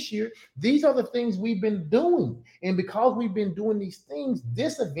and this year, these are the things we've been doing. And because we've been doing these things,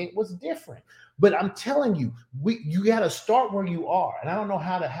 this event was different. But I'm telling you, you got to start where you are. And I don't know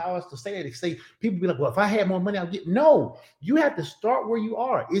how else to say that. They say people be like, well, if I had more money, I'll get. No, you have to start where you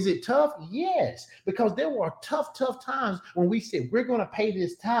are. Is it tough? Yes, because there were tough times when we said we're going to pay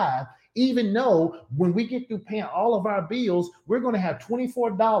this tithe, even though when we get through paying all of our bills, we're going to have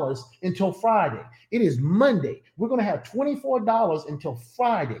 $24 until Friday. It is Monday. We're going to have $24 until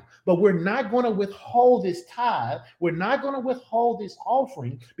Friday, but we're not going to withhold this tithe. We're not going to withhold this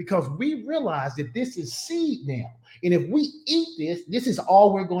offering because we realize that this is seed now. And if we eat this is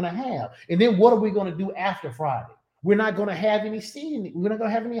all we're going to have. And then what are we going to do after Friday? We're not going to have any seed. We're not going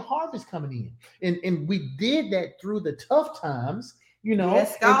to have any harvest coming in. And we did that through the tough times. You know,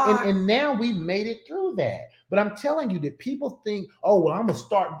 yes, and now we've made it through that. But I'm telling you that people think, oh, well, I'm going to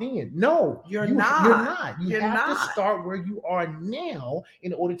start then. No, you're not. You have to start where you are now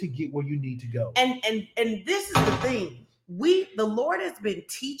in order to get where you need to go. And this is the thing. The Lord has been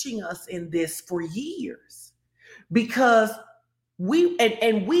teaching us in this for years because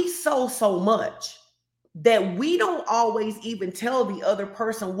we sow so much that we don't always even tell the other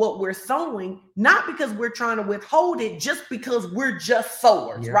person what we're sowing, not because we're trying to withhold it, just because we're just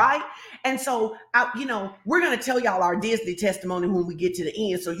sowers, right? And so, we're going to tell y'all our Disney testimony when we get to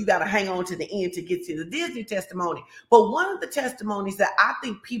the end. So you got to hang on to the end to get to the Disney testimony. But one of the testimonies that I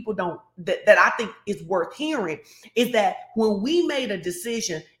think people that I think is worth hearing is that when we made a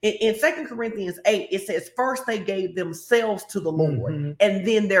decision in 2 Corinthians 8, it says first they gave themselves to the Lord and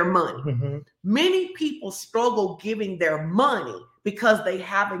then their money. Many people struggle giving their money because they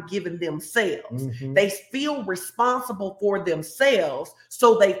haven't given themselves. They feel responsible for themselves,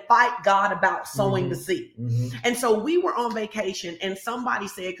 so they fight God about sowing the seed. And so we were on vacation, and somebody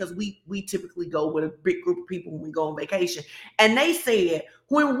said, because we typically go with a big group of people when we go on vacation, and they said,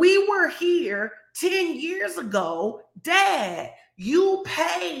 when we were here 10 years ago, Dad, you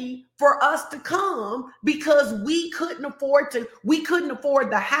paid for us to come because we couldn't afford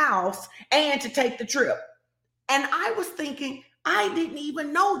the house and to take the trip. And I was thinking, I didn't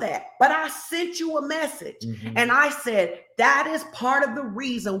even know that, but I sent you a message and I said, that is part of the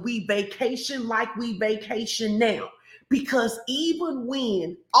reason we vacation like we vacation now, because even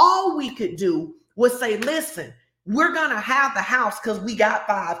when all we could do was say, listen, we're going to have the house because we got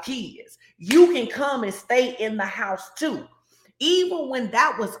 5 kids. You can come and stay in the house too. Even when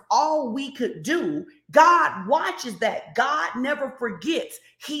that was all we could do, God watches that. God never forgets.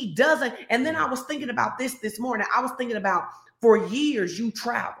 He doesn't. And then I was thinking about this morning. I was thinking about, for years you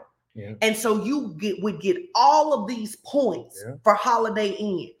travel. And so you would get all of these points for Holiday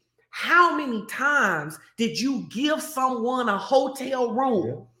Inn. How many times did you give someone a hotel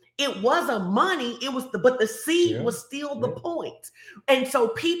room? It wasn't money. It was but the seed was still the point. And so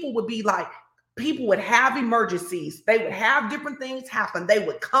people would be like, people would have emergencies. They would have different things happen. They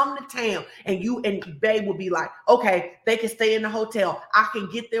would come to town and they would be like, okay, they can stay in the hotel. I can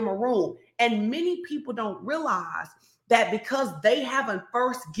get them a room. And many people don't realize that because they haven't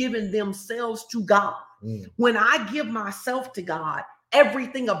first given themselves to God. When I give myself to God,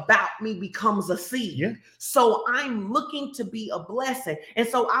 everything about me becomes a seed. So I'm looking to be a blessing. And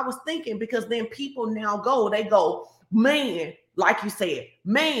so I was thinking, because then people now they go, man, like you said,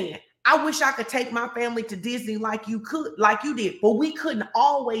 man, I wish I could take my family to Disney like you did, but we couldn't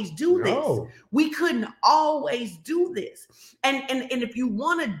always do this. We couldn't always do this. And if you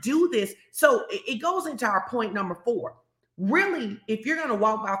want to do this, so it goes into our point number 4. really, if you're going to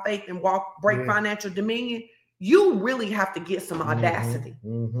walk by faith and break financial dominion, you really have to get some audacity.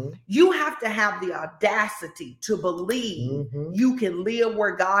 You have to have the audacity to believe you can live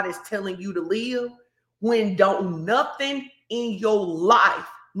where God is telling you to live when don't nothing in your life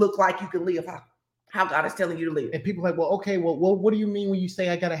look like you can live how God is telling you to live. And people are like, well, okay, well, what do you mean when you say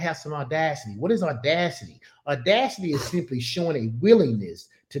I got to have some audacity? What is audacity? Audacity is simply showing a willingness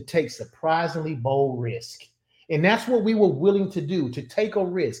to take surprisingly bold risk. And that's what we were willing to do, to take a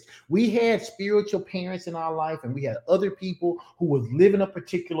risk. We had spiritual parents in our life, and we had other people who was living a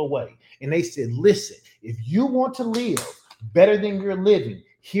particular way. And they said, listen, if you want to live better than you're living,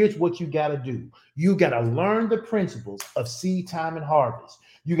 here's what you got to do. You got to learn the principles of seed time and harvest.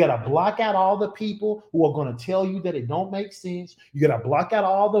 You got to block out all the people who are going to tell you that it don't make sense. You got to block out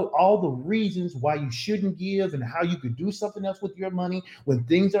all the reasons why you shouldn't give and how you could do something else with your money when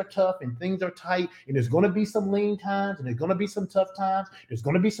things are tough and things are tight. And there's going to be some lean times and there's going to be some tough times. There's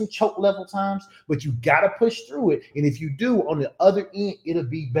going to be some choke level times, but you got to push through it. And if you do, on the other end, it'll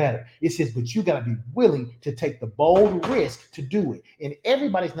be better. It says, but you got to be willing to take the bold risk to do it. And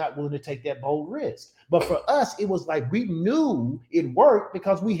everybody's not willing to take that bold risk. But for us, it was like we knew it worked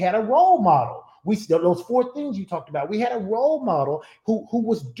because we had a role model. Those 4 things you talked about, we had a role model who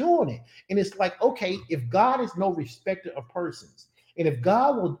was doing it. And it's like, okay, if God is no respecter of persons, and if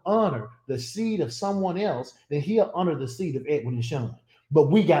God will honor the seed of someone else, then he'll honor the seed of Edwin and Sean. But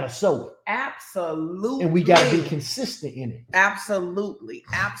we got to sow it. Absolutely. And we got to be consistent in it. Absolutely.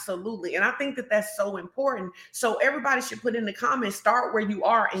 Absolutely. And I think that that's so important. So everybody should put in the comments, start where you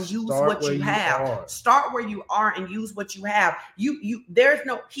are and use what you have. Start where you are and use what you have.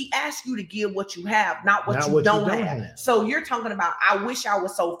 He asked you to give what you have, not what you don't have. So you're talking about, I wish I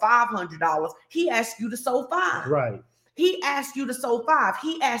would sow $500. He asked you to sow $5. Right. He asked you to sow $5.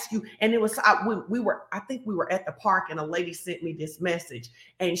 He asked you, and it was I think we were at the park, and a lady sent me this message,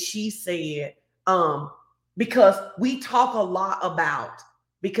 and she said, because we talk a lot about,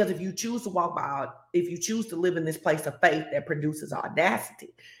 because if you choose to live in this place of faith that produces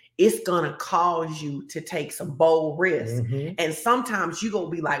audacity, it's gonna cause you to take some bold risks. And sometimes you're gonna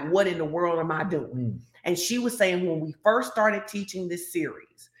be like, what in the world am I doing? And she was saying when we first started teaching this series,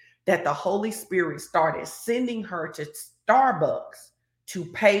 that the Holy Spirit started sending her to Starbucks to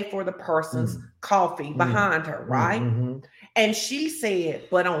pay for the person's coffee behind her, right? And she said,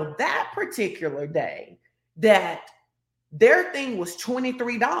 but on that particular day, that their thing was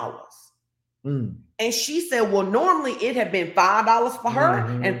 $23. And she said, well, normally it had been $5 for her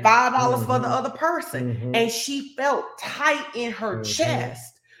and $5 for the other person. And she felt tight in her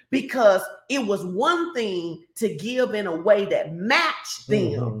chest, because it was one thing to give in a way that matched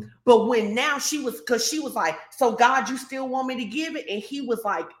them. But when now she was like, so God, you still want me to give it? And he was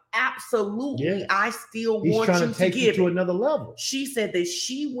like, absolutely. I still want you to give it. He's trying to take you to another level. She said that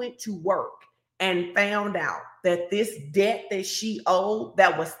she went to work and found out that this debt that she owed,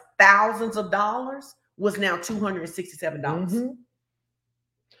 that was thousands of dollars, was now $267.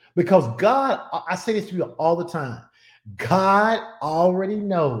 Because God, I say this to you all the time, God already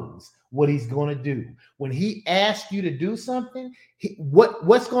knows what he's going to do. When he asks you to do something,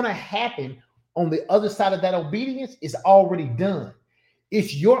 what's going to happen on the other side of that obedience is already done.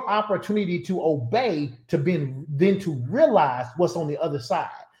 It's your opportunity to obey, then to realize what's on the other side.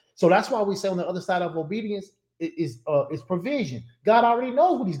 So that's why we say on the other side of obedience is provision. God already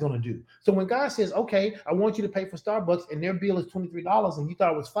knows what he's going to do. So when God says, okay, I want you to pay for Starbucks and their bill is $23 and you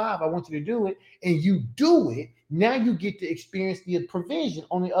thought it was $5, I want you to do it, and you do it, now you get to experience the provision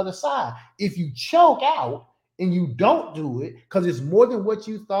on the other side. If you choke out and you don't do it because it's more than what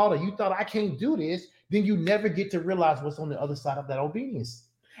you thought, or you thought I can't do this, then you never get to realize what's on the other side of that obedience.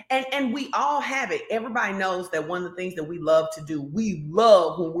 And we all have it. Everybody knows that one of the things that we love to do, we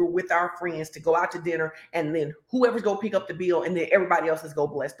love when we're with our friends to go out to dinner, and then whoever's go pick up the bill, and then everybody else is go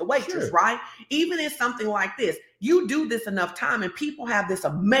bless the waitress, right? Even in something like this, you do this enough time and people have this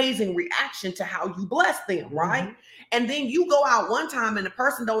amazing reaction to how you bless them, right? And then you go out one time and the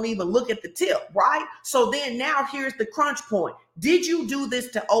person don't even look at the tip, right? So then now here's the crunch point. Did you do this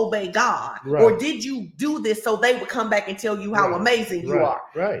to obey God? Or did you do this so they would come back and tell you how amazing you are?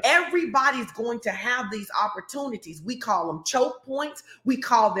 Everybody's going to have these opportunities. We call them choke points. We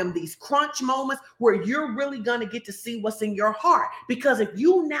call them these crunch moments where you're really going to get to see what's in your heart. Because if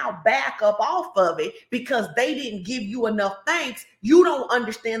you now back up off of it because they didn't give you enough thanks, you don't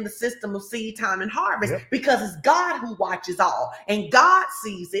understand the system of seed time and harvest, because it's God who watches all, and God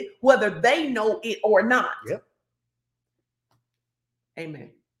sees it whether they know it or not.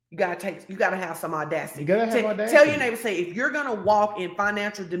 Amen. You gotta have some audacity. You gotta have audacity. Tell your neighbor, say, if you're gonna walk in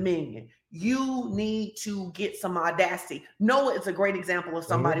financial dominion, you need to get some audacity. Noah is a great example of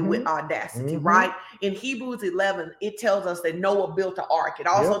somebody with audacity, right? In Hebrews 11, it tells us that Noah built an ark. It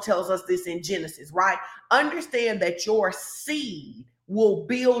also tells us this in Genesis, right? Understand that your seed will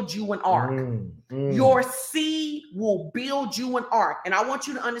build you an ark. Your seed will build you an ark. And I want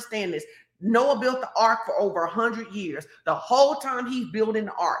you to understand this. Noah built the ark for over 100 years. The whole time he's building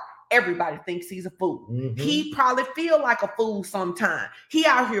the ark, everybody thinks he's a fool. He probably feel like a fool sometime. He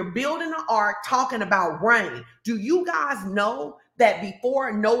out here building an ark, talking about rain. Do you guys know that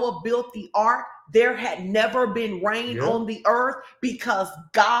before Noah built the ark, there had never been rain on the earth because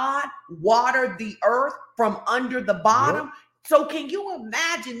God watered the earth from under the bottom? So can you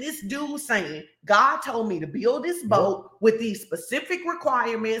imagine this dude saying, God told me to build this boat with these specific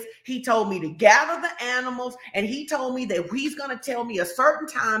requirements. He told me to gather the animals, and he told me that he's going to tell me a certain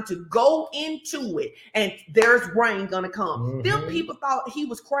time to go into it, and there's rain going to come. Them people thought he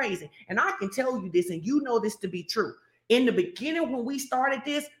was crazy. And I can tell you this, and you know this to be true. In the beginning, when we started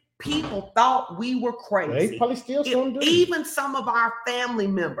this, people thought we were crazy. They probably still do. Even some of our family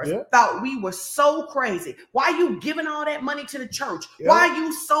members thought we were so crazy. Why are you giving all that money to the church? Why are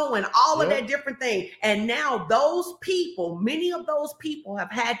you sowing all of that different thing? And now those people, many of those people have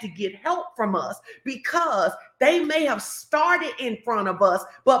had to get help from us because they may have started in front of us,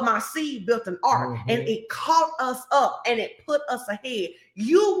 but my seed built an ark and it caught us up and it put us ahead.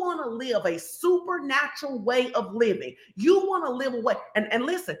 You want to live a supernatural way of living. You want to live a way. And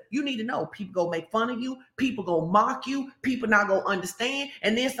listen, you need to know people go make fun of you. People go mock you. People not go understand.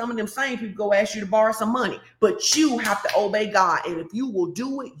 And then some of them same people go ask you to borrow some money. But you have to obey God. And if you will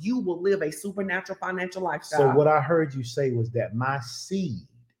do it, you will live a supernatural financial lifestyle. So what I heard you say was that my seed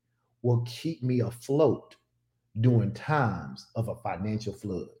will keep me afloat during times of a financial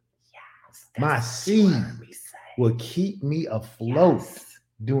flood. Yes, my seed will keep me afloat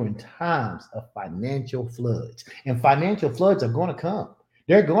during times of financial floods. And financial floods are going to come.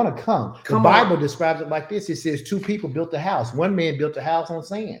 They're going to come. The Bible describes it like this. It says two people built a house. One man built a house on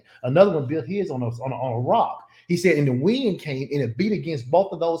sand. Another one built his on a rock. He said, and the wind came and it beat against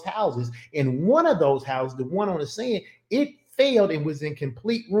both of those houses. And one of those houses, the one on the sand, it failed and was in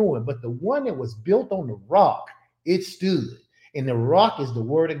complete ruin. But the one that was built on the rock, it stood. And the rock is the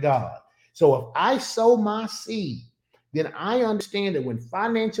word of God. So if I sow my seed, then I understand that when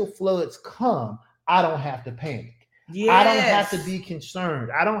financial floods come, I don't have to panic. Yes. I don't have to be concerned.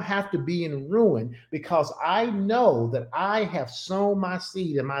 I don't have to be in ruin because I know that I have sown my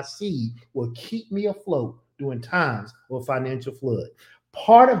seed and my seed will keep me afloat during times of financial flood.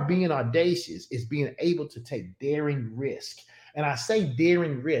 Part of being audacious is being able to take daring risk. And I say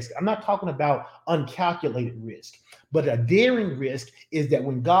daring risk. I'm not talking about uncalculated risk, but a daring risk is that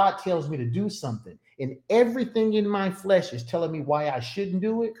when God tells me to do something and everything in my flesh is telling me why I shouldn't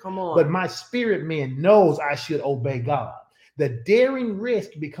do it, but my spirit man knows I should obey God. The daring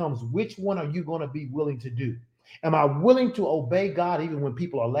risk becomes, which one are you going to be willing to do? Am I willing to obey God even when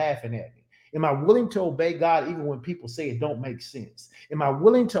people are laughing at me? Am I willing to obey God even when people say it don't make sense? Am I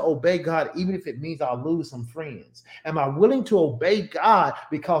willing to obey God even if it means I'll lose some friends? Am I willing to obey God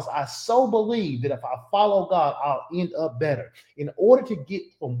because I so believe that if I follow God, I'll end up better? In order to get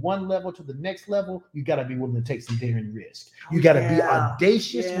from one level to the next level, you got to be willing to take some daring risk. You got to be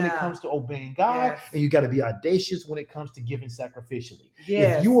audacious when it comes to obeying God, and you got to be audacious when it comes to giving sacrificially.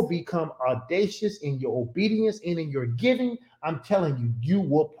 If you will become audacious in your obedience and in your giving, I'm telling you, you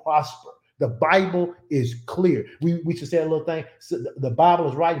will prosper. The Bible is clear. We should say a little thing. So the Bible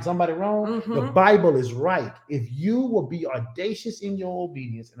is right and somebody wrong. The Bible is right. If you will be audacious in your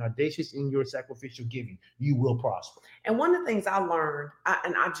obedience and audacious in your sacrificial giving, you will prosper. And one of the things I learned,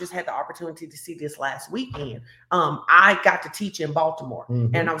 and I just had the opportunity to see this last weekend. I got to teach in Baltimore,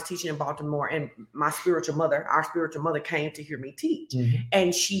 and I was teaching in Baltimore, and our spiritual mother came to hear me teach,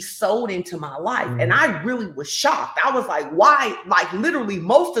 and she sowed into my life, and I really was shocked. I was like, "Why?" Like literally,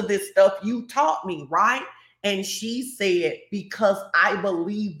 most of this stuff you taught me, right? And she said, because I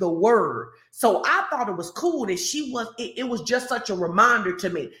believe the word. So I thought it was cool that it was just such a reminder to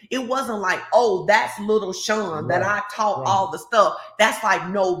me. It wasn't like, oh, that's little Sean that I taught all the stuff. That's like,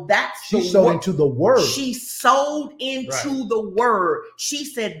 no, she sowed into the word. She sowed into the word. She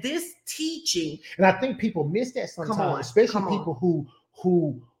said this teaching. And I think people miss that sometimes, especially people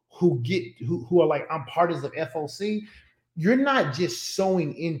who are like, I'm partners of FOC. You're not just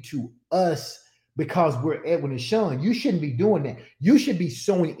sowing into us because we're Edwin and Sean. You shouldn't be doing that. You should be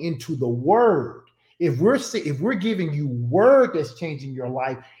sowing into the word. If we're giving you word that's changing your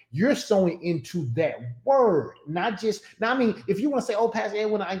life, you're sowing into that word, not just. Now, I mean, if you want to say, "Oh, Pastor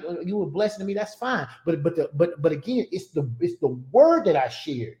Edwin, you were blessing me," that's fine. But again, it's the word that I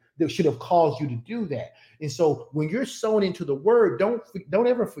shared that should have caused you to do that. And so, when you're sowing into the word, don't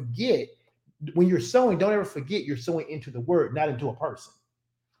ever forget. When you're sowing, don't ever forget you're sowing into the word, not into a person.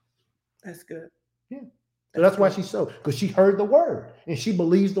 That's good. Yeah. So that's why she sowed, because she heard the word and she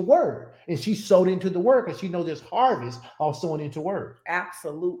believes the word, and she sowed into the word because she knows there's harvest of sowing into word.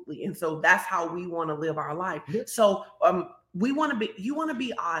 Absolutely. And so that's how we want to live our life. Yeah. So you want to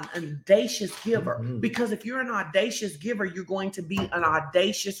be an audacious giver, because if you're an audacious giver, you're going to be an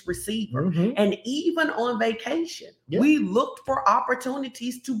audacious receiver. And even on vacation, we looked for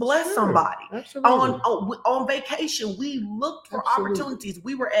opportunities to bless somebody. On vacation, we looked for opportunities.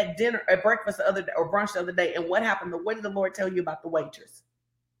 We were at breakfast the other day, or brunch the other day, and what happened? What did the Lord tell you about the waitress?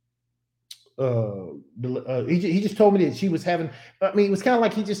 He just told me that she was having. I mean, it was kind of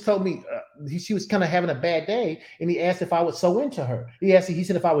like he just told me she was kind of having a bad day, and he asked if I would sow into her. He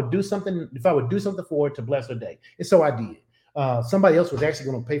said if I would do something for her to bless her day, and so I did. Somebody else was actually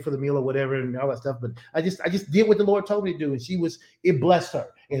going to pay for the meal or whatever and all that stuff, but I just did what the Lord told me to do, and it blessed her,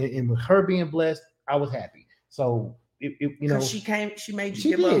 and with her being blessed, I was happy. So. She made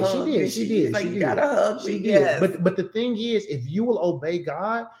you give her a hug. She did. Like, you got a hug. She did. But the thing is, if you will obey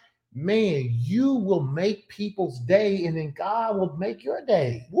God, man, you will make people's day, and then God will make your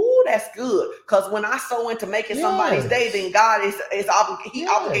day. Woo, that's good. Because when I sow into making somebody's day, then God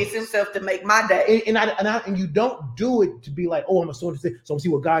obligates himself to make my day. And you don't do it to be like, oh, I'm a sow into, so I'm see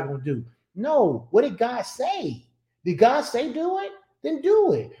what God's gonna do. No, what did God say? Did God say do it? Then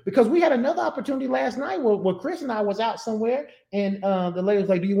do it. Because we had another opportunity last night where Chris and I was out somewhere, and the lady was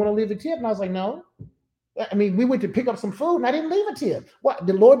like, "Do you want to leave a tip?" And I was like, "No." I mean, we went to pick up some food, and I didn't leave a tip. What?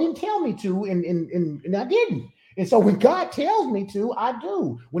 The Lord didn't tell me to, and I didn't. And so when God tells me to, I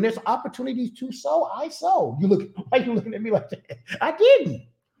do. When there's opportunities to sow, I sow. Why are you looking at me like that? I didn't.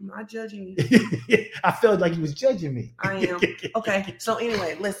 I'm not judging you. I felt like he was judging me. I am. Okay. So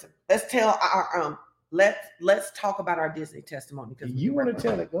anyway, listen. Let's tell our Let's talk about our Disney testimony. Because you want to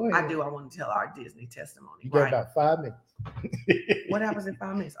tell it? Go ahead. I do. I want to tell our Disney testimony. You got about 5 minutes. What happens in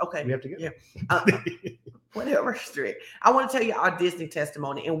 5 minutes? Okay. We have to go. Yeah. Whatever. Strict. I want to tell you our Disney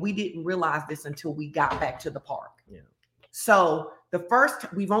testimony, and we didn't realize this until we got back to the park. Yeah. So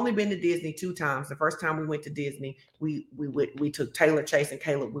we've only been to Disney 2 times. The first time we went to Disney, we took Taylor, Chase, and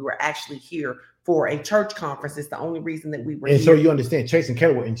Caleb. We were actually here for a church conference. It's the only reason that we were here. So you understand, Chase and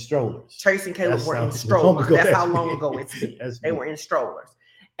Caleb were in strollers. Chase and Caleb were in strollers. That's how long ago it's been. They were in strollers.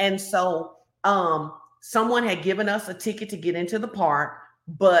 And so someone had given us a ticket to get into the park,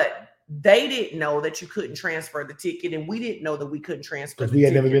 but they didn't know that you couldn't transfer the ticket, and we didn't know that we couldn't transfer the ticket. We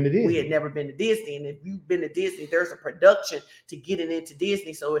had never been to Disney. We had never been to Disney, and if you've been to Disney, there's a production to getting into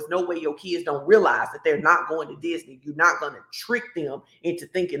Disney, so it's no way your kids don't realize that they're not going to Disney. You're not going to trick them into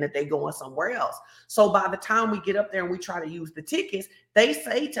thinking that they're going somewhere else. So by the time we get up there and we try to use the tickets, they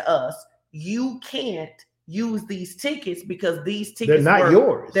say to us, you can't use these tickets because these tickets they're not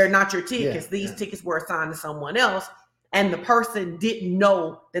yours. They're not your tickets. These tickets were assigned to someone else. And the person didn't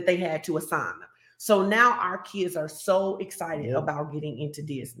know that they had to assign them. So now our kids are so excited about getting into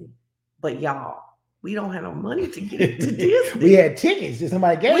Disney. But y'all, we don't have no money to get into Disney. We had tickets that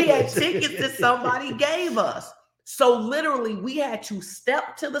somebody gave us. So literally, we had to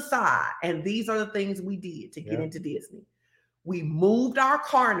step to the side. And these are the things we did to get into Disney. We moved our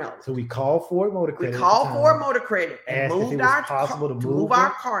car note. So we called Ford Motor Credit. And moved our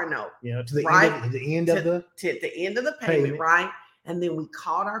car note. To the end of the payment, right? And then we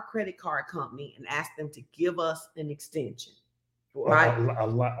called our credit card company and asked them to give us an extension. Right?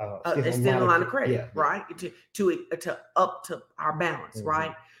 Extend a line of credit, right? To up to our balance,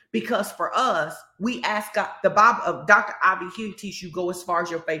 right? Because for us, we asked God, the Bible of Dr. Ivy Hugh teach you go as far as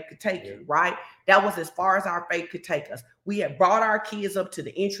your faith could take you, right? That was as far as our faith could take us. We had brought our kids up to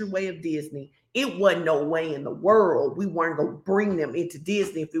the entryway of Disney. It wasn't no way in the world we weren't going to bring them into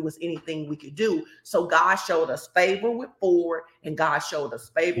Disney if it was anything we could do. So God showed us favor with Ford, and God showed us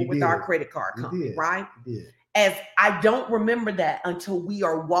favor with our credit card company, right? As I don't remember that until we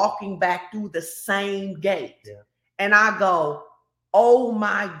are walking back through the same gate. And I go, oh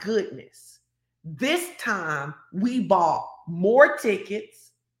my goodness. This time we bought more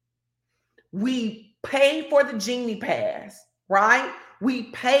tickets. We paid for the Genie Pass, right? We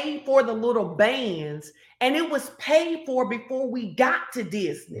paid for the little bands, and it was paid for before we got to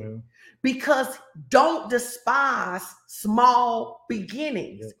Disney. Yeah. Because don't despise small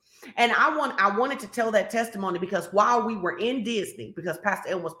beginnings. Yeah. And I wanted to tell that testimony because while we were in Disney, because Pastor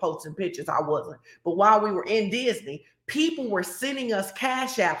Ellen was posting pictures, I wasn't, but while we were in Disney, people were sending us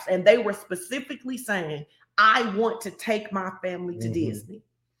cash apps, and they were specifically saying, I want to take my family to Disney.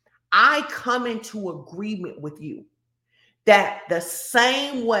 I come into agreement with you that the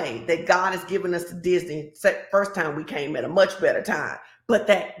same way that God has given us to Disney, first time we came at a much better time, but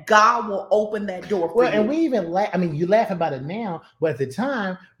that God will open that door for you. And we even laugh. I mean, you laugh about it now, but at the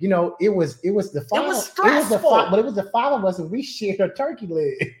time, you know, it was the five. It was stressful. But it was the five of us, and we shared a turkey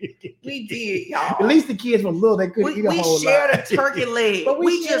leg. We did, y'all. At least the kids were little; they couldn't eat a whole lot. We shared a turkey leg. But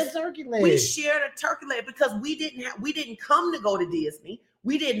we shared a turkey leg. We shared a turkey leg because we didn't come to go to Disney.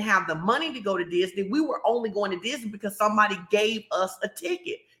 We didn't have the money to go to Disney. We were only going to Disney because somebody gave us a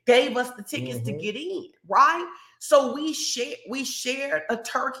ticket, gave us the tickets to get in, right? So we shared a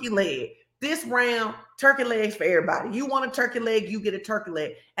turkey leg. This round, turkey legs for everybody. You want a turkey leg, you get a turkey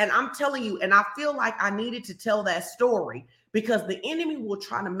leg. And I'm telling you, and I feel like I needed to tell that story because the enemy will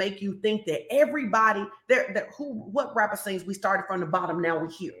try to make you think that everybody what rapper sings, we started from the bottom, now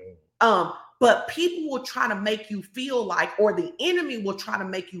we're here. But people will try to make you feel like, or the enemy will try to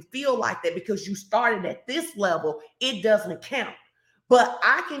make you feel like that because you started at this level, it doesn't count. But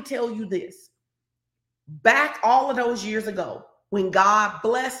I can tell you this, back all of those years ago, when God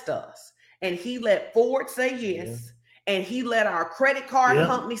blessed us and he let Ford say yes, and he let our credit card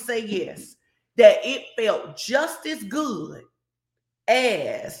company say yes, that it felt just as good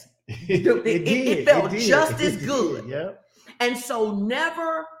as it felt just as good. Yeah. And so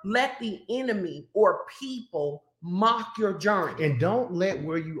never let the enemy or people mock your journey. And don't let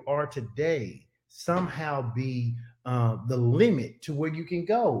where you are today somehow be the limit to where you can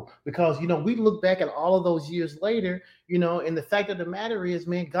go. Because, you know, we look back at all of those years later, you know, and the fact of the matter is,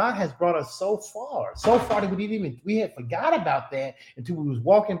 man, God has brought us so far that we had forgot about that until we was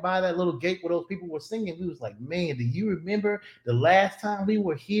walking by that little gate where those people were singing. We was like, man, do you remember the last time we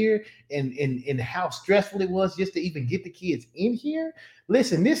were here and how stressful it was just to even get the kids in here?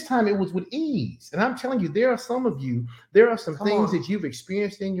 Listen, this time it was with ease. And I'm telling you, there are some things that you've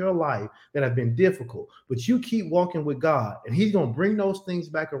experienced in your life that have been difficult, but you keep walking with God and he's going to bring those things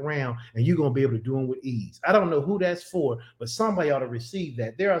back around and you're going to be able to do them with ease. I don't know who that's for, but somebody ought to receive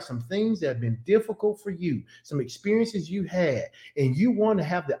that. There are some things that have been difficult for you, some experiences you had, and you want to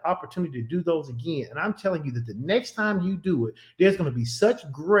have the opportunity to do those again. And I'm telling you that the next time you do it, there's going to be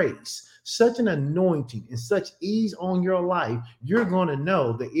such grace, such an anointing, and such ease on your life. You're going to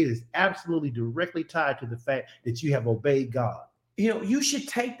know that it is absolutely directly tied to the fact that you have obeyed God. You know, you should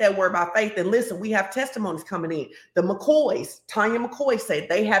take that word by faith. And listen, we have testimonies coming in. The McCoys, Tanya McCoy said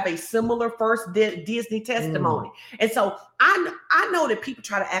they have a similar first Disney testimony. And so I know that people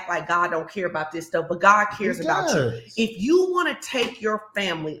try to act like God don't care about this stuff, but God cares about you. If you want to take your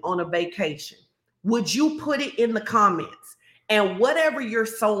family on a vacation, would you put it in the comments? And whatever you're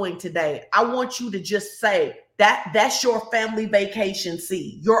sowing today, I want you to just say that's your family vacation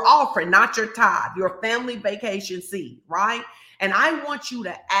seed. Your offering, not your tithe, your family vacation seed, right? And I want you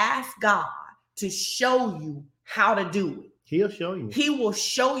to ask God to show you how to do it. He'll show you. He will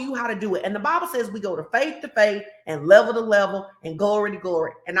show you how to do it. And the Bible says we go to faith and level to level and glory to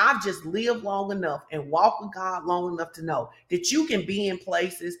glory. And I've just lived long enough and walked with God long enough to know that you can be in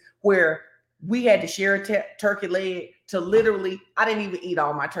places where we had to share a turkey leg to literally, I didn't even eat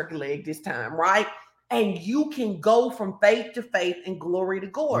all my turkey leg this time, right? And you can go from faith to faith and glory to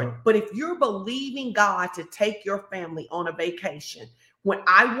glory. Yeah. But if you're believing God to take your family on a vacation, when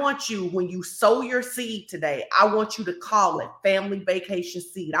you sow your seed today, I want you to call it family vacation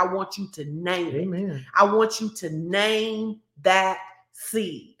seed. I want you to name it. I want you to name that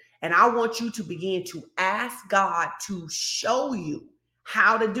seed. And I want you to begin to ask God to show you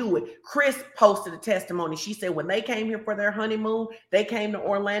how to do it. Chris posted a testimony. She said when they came here for their honeymoon, they came to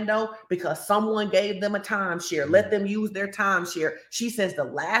Orlando because someone gave them a timeshare, let them use their timeshare. She says the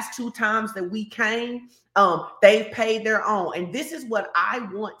last 2 times that we came, they paid their own. And this is what I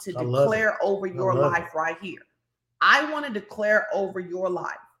want to declare over your life right here. I want to declare over your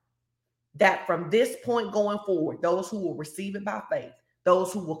life that from this point going forward, those who will receive it by faith,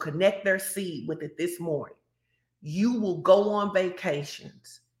 those who will connect their seed with it this morning, you will go on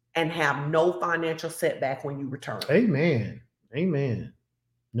vacations and have no financial setback when you return. Amen. Amen.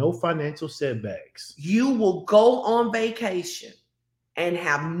 No financial setbacks. You will go on vacation and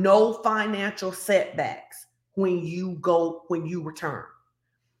have no financial setbacks when you return.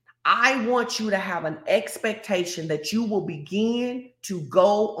 I want you to have an expectation that you will begin to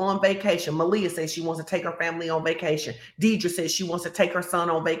go on vacation. Malia says she wants to take her family on vacation. Deidre says she wants to take her son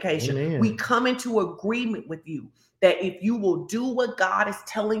on vacation. Amen. We come into agreement with you that if you will do what God is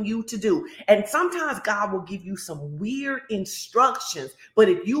telling you to do, and sometimes God will give you some weird instructions, but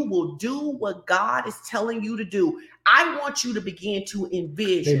if you will do what God is telling you to do, I want you to begin to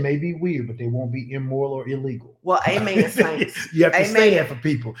envision. They may be weird, but they won't be immoral or illegal. Well, amen, saints. You have to Amen. say that for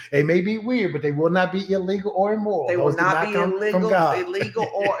people. They may be weird, but they will not be illegal or immoral. They will not be illegal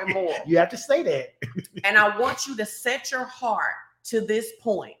or immoral. You have to say that. And I want you to set your heart to this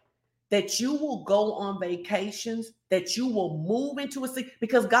point, that you will go on vacations, that you will move into a city,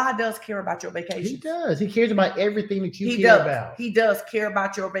 because God does care about your vacations. He does. He cares about everything that you care about. He does care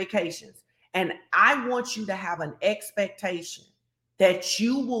about your vacations. And I want you to have an expectation that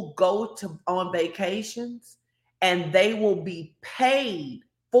you will go on vacations and they will be paid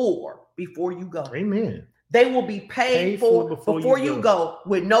for before you go. Amen. They will be paid for before you go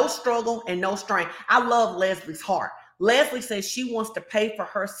with no struggle and no strain. I love Leslie's heart. Leslie says she wants to pay for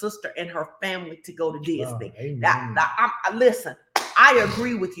her sister and her family to go to Disney. Listen, I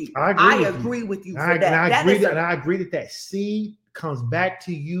agree with you. I agree with you for that. I agree that seed comes back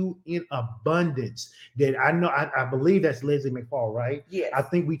to you in abundance. That I know, I believe that's Leslie McFall, right? Yeah. I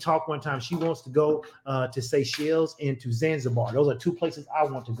think we talked one time. She wants to go to Seychelles and to Zanzibar. Those are two places I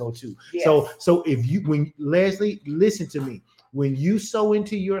want to go to. Yes. So when Leslie, listen to me. When you sow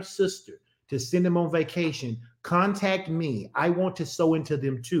into your sister to send them on vacation, contact me. I want to sow into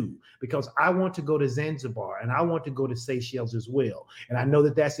them too, because I want to go to Zanzibar and I want to go to Seychelles as well. And I know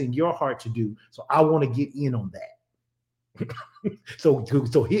that that's in your heart to do. So I want to get in on that. So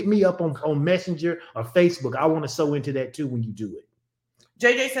hit me up on Messenger or Facebook. I want to sow into that too when you do it.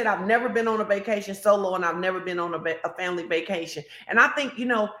 JJ said, I've never been on a vacation solo, and I've never been on a family vacation. And I think,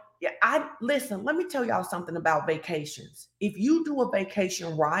 listen, let me tell y'all something about vacations. If you do a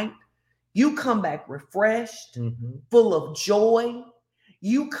vacation right, you come back refreshed, full of joy.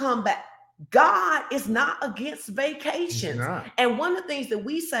 You come back. God is not against vacations. And one of the things that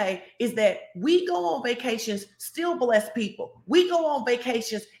we say is that we go on vacations, still bless people. We go on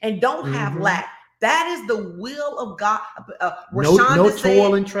vacations and don't have lack. That is the will of God. No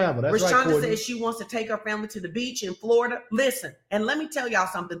toil and travel. That's right. Rashonda says she wants to take her family to the beach in Florida. Listen, and let me tell y'all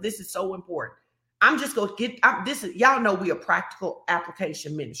something. This is so important. I'm just going to get this. Y'all know we are practical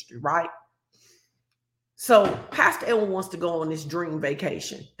application ministry, right? So Pastor Elwin wants to go on this dream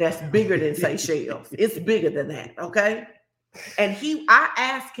vacation that's bigger than Seychelles. It's bigger than that, okay? And I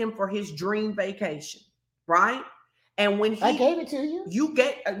asked him for his dream vacation, right? And when I gave it to you, you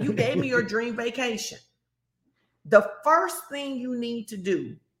gave me your dream vacation. The first thing you need to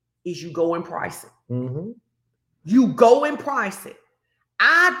do is you go and price it. You go and price it.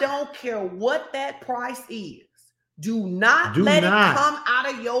 I don't care what that price is. Do not let it come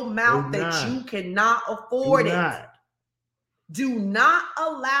out of your mouth that you cannot afford it. Do not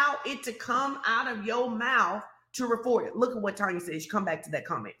allow it to come out of your mouth to afford it. Look at what Tanya says. Come back to that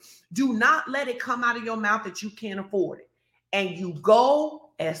comment. Do not let it come out of your mouth that you can't afford it. And you go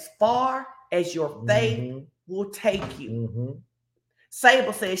as far as your faith will take you.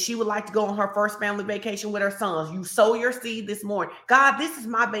 Sable says she would like to go on her first family vacation with her sons. You sow your seed this morning. God, this is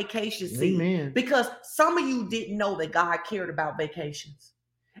my vacation seed. Amen. Because some of you didn't know that God cared about vacations.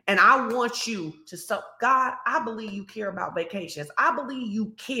 And I want you to sow. God, I believe you care about vacations. I believe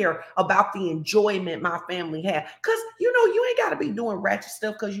you care about the enjoyment my family had. Because, you ain't got to be doing ratchet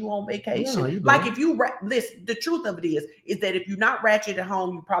stuff because you on vacation. No, like if you, listen, the truth of it is that if you're not ratchet at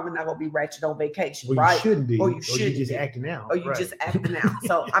home, you're probably not going to be ratchet on vacation, right? You shouldn't be. Or you shouldn't just acting out. Or you just acting out.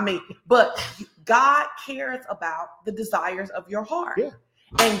 So, but God cares about the desires of your heart. Yeah.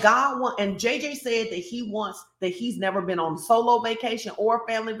 And and JJ said that he's never been on a solo vacation or a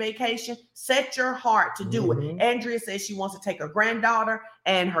family vacation. Set your heart to do it. Andrea says she wants to take her granddaughter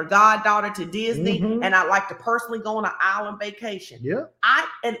and her goddaughter to Disney. And I'd like to personally go on an island vacation. Yeah.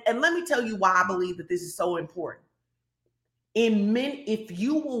 And let me tell you why I believe that this is so important. If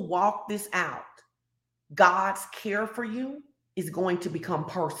you will walk this out, God's care for you is going to become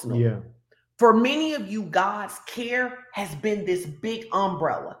personal. Yeah. For many of you, God's care has been this big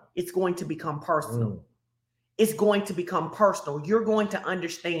umbrella. It's going to become personal. It's going to become personal. You're going to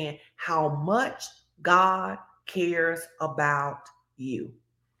understand how much God cares about you.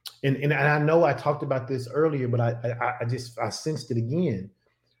 And I know I talked about this earlier, but I sensed it again.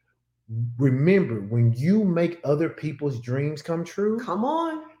 Remember, when you make other people's dreams come true, come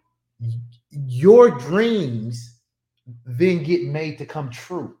on, your dreams then get made to come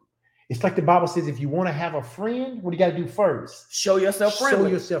true. It's like the Bible says, if you want to have a friend, what do you got to do first? Show yourself friendly.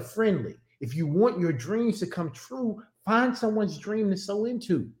 Show yourself friendly. If you want your dreams to come true, find someone's dream to sow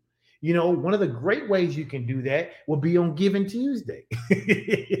into. You know, one of the great ways you can do that will be on Giving Tuesday.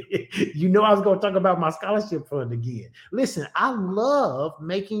 You know, I was going to talk about my scholarship fund again. Listen, I love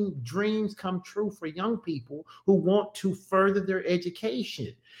making dreams come true for young people who want to further their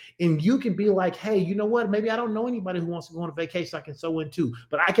education. And you can be like, hey, you know what? Maybe I don't know anybody who wants to go on a vacation I can sow into,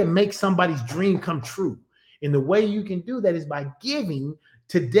 but I can make somebody's dream come true. And the way you can do that is by giving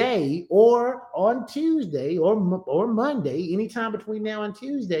today or on Tuesday or Monday, anytime between now and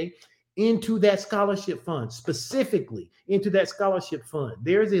Tuesday, into that scholarship fund, specifically into that scholarship fund.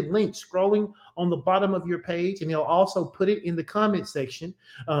 There's a link scrolling on the bottom of your page, and they'll also put it in the comment section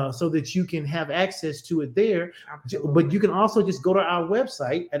so that you can have access to it there. Absolutely. But you can also just go to our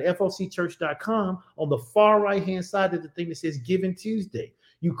website at focchurch.com. On the far right-hand side of the thing that says Giving Tuesday.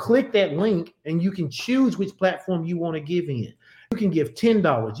 You click that link, and you can choose which platform you want to give in. You can give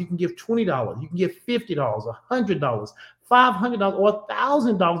 $10, you can give $20, you can give $50, $100, $500, or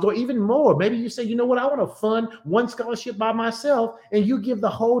 $1,000, or even more. Maybe you say, you know what, I want to fund one scholarship by myself, and you give the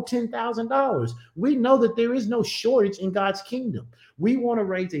whole $10,000. We know that there is no shortage in God's kingdom. We want to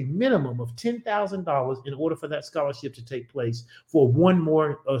raise a minimum of $10,000 in order for that scholarship to take place for one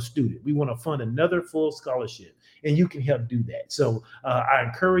more student. We want to fund another full scholarship, and you can help do that. So I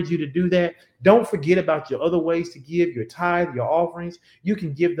encourage you to do that. Don't forget about your other ways to give, your tithe, your offerings. You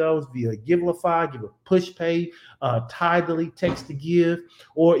can give those via Givelify, give a PushPay, Tithely, Text to Give,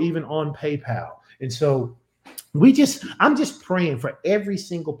 or even on PayPal. And so I'm just praying for every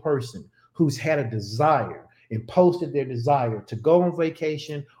single person who's had a desire and posted their desire to go on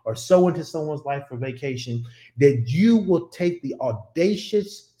vacation or sow into someone's life for vacation, that you will take the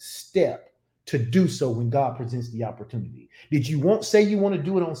audacious step to do so when God presents the opportunity. That you won't say you want to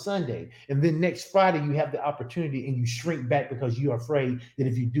do it on Sunday, and then next Friday you have the opportunity and you shrink back because you're afraid that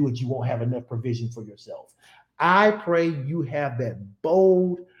if you do it, you won't have enough provision for yourself. I pray you have that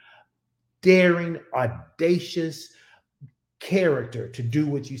bold, daring, audacious character to do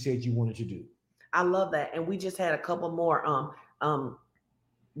what you said you wanted to do. I love that. And we just had a couple more.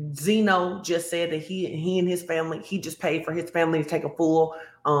 Zeno just said that he and his family, he just paid for his family to take a full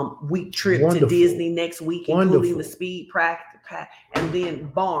week trip to Disney next week, including the speed practice. And then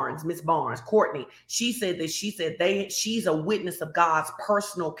Miss Barnes, Courtney, she said she's a witness of God's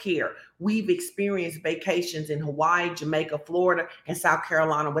personal care. We've experienced vacations in Hawaii, Jamaica, Florida, and South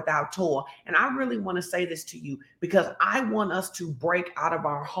Carolina without toil. And I really want to say this to you because I want us to break out of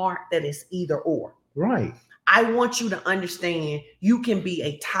our heart that it's either or. Right. I want you to understand you can be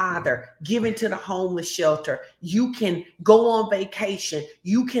a tither, giving to the homeless shelter. You can go on vacation.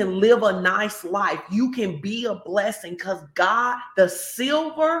 You can live a nice life. You can be a blessing because God, the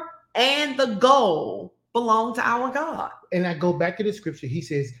silver and the gold belong to our God. And I go back to the scripture. He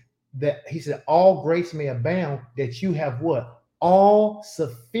said, all grace may abound, that you have what? All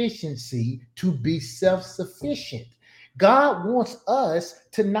sufficiency to be self-sufficient. God wants us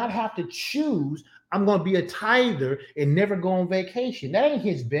to not have to choose, I'm going to be a tither and never go on vacation. That ain't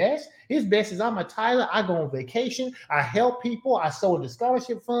his best. His best is I'm a tither. I go on vacation. I help people. I sow into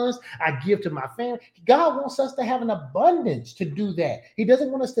scholarship funds. I give to my family. God wants us to have an abundance to do that. He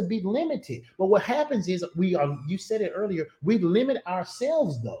doesn't want us to be limited. But what happens is you said it earlier, we limit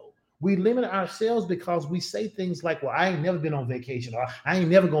ourselves though. We limit ourselves because we say things like, well, I ain't never been on vacation, or I ain't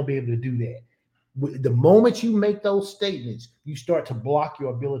never going to be able to do that. The moment you make those statements, you start to block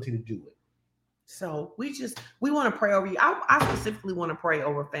your ability to do it. So we want to pray over you. I specifically want to pray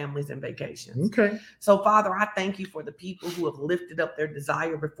over families and vacations. Okay. So Father, I thank you for the people who have lifted up their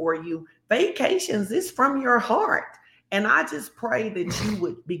desire before you. Vacations is from your heart. And I just pray that you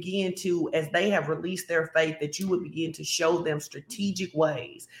would begin to, as they have released their faith, that you would begin to show them strategic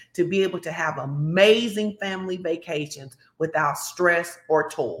ways to be able to have amazing family vacations without stress or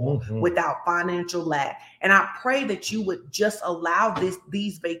toil, without financial lack. And I pray that you would just allow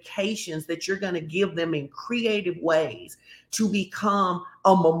these vacations that you're going to give them in creative ways to become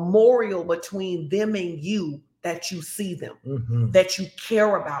a memorial between them and you, that you see them, that you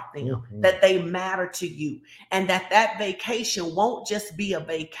care about them, that they matter to you, and that vacation won't just be a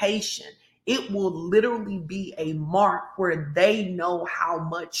vacation. It will literally be a mark where they know how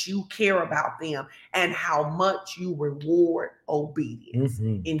much you care about them and how much you reward obedience.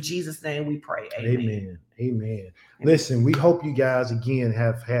 In Jesus' name we pray. Amen. Amen. Listen, we hope you guys again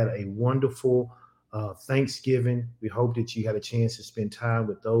have had a wonderful Thanksgiving. We hope that you had a chance to spend time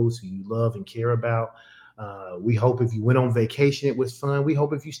with those who you love and care about. We hope if you went on vacation, it was fun. We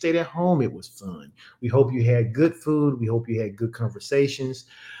hope if you stayed at home, it was fun. We hope you had good food. We hope you had good conversations.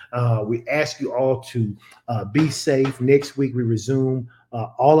 We ask you all to be safe. Next week, we resume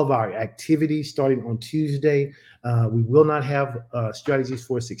all of our activities starting on Tuesday. We will not have strategies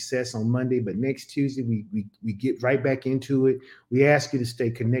for success on Monday, but next Tuesday, we get right back into it. We ask you to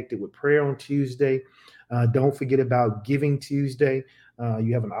stay connected with prayer on Tuesday. Don't forget about Giving Tuesday.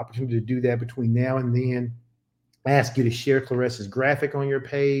 You have an opportunity to do that between now and then. I ask you to share Clarissa's graphic on your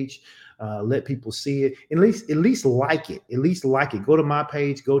page. Let people see it. At least like it. At least like it. Go to my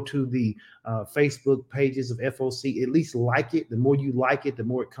page. Go to the Facebook pages of FOC. At least like it. The more you like it, the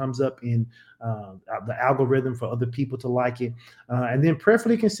more it comes up in the algorithm for other people to like it. And then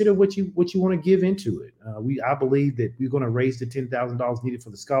prayerfully consider what you want to give into it. I believe that we're going to raise the $10,000 needed for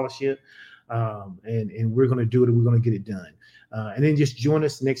the scholarship. And we're going to do it, and we're going to get it done. And then just join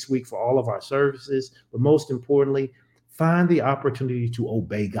us next week for all of our services. But most importantly, find the opportunity to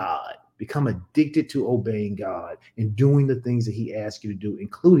obey God. Become addicted to obeying God and doing the things that he asks you to do,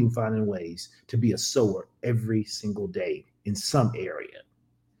 including finding ways to be a sower every single day in some area.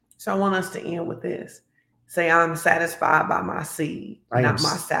 So I want us to end with this. Say, I'm satisfied by my seed, not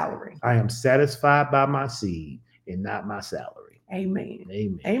my salary. I am satisfied by my seed and not my salary. Amen.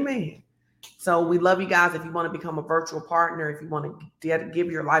 Amen. Amen. So we love you guys. If you want to become a virtual partner, if you want to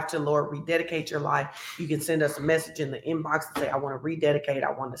give your life to the Lord, rededicate your life, you can send us a message in the inbox and say, I want to rededicate.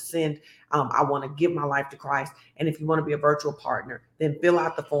 I want to send. I want to give my life to Christ. And if you want to be a virtual partner, then fill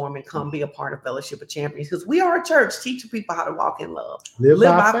out the form and come be a part of Fellowship of Champions, because we are a church teaching people how to walk in love, live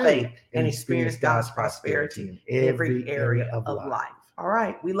by faith, and experience God's prosperity in every area of life. All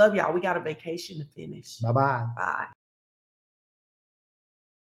right. We love y'all. We got a vacation to finish. Bye-bye. Bye.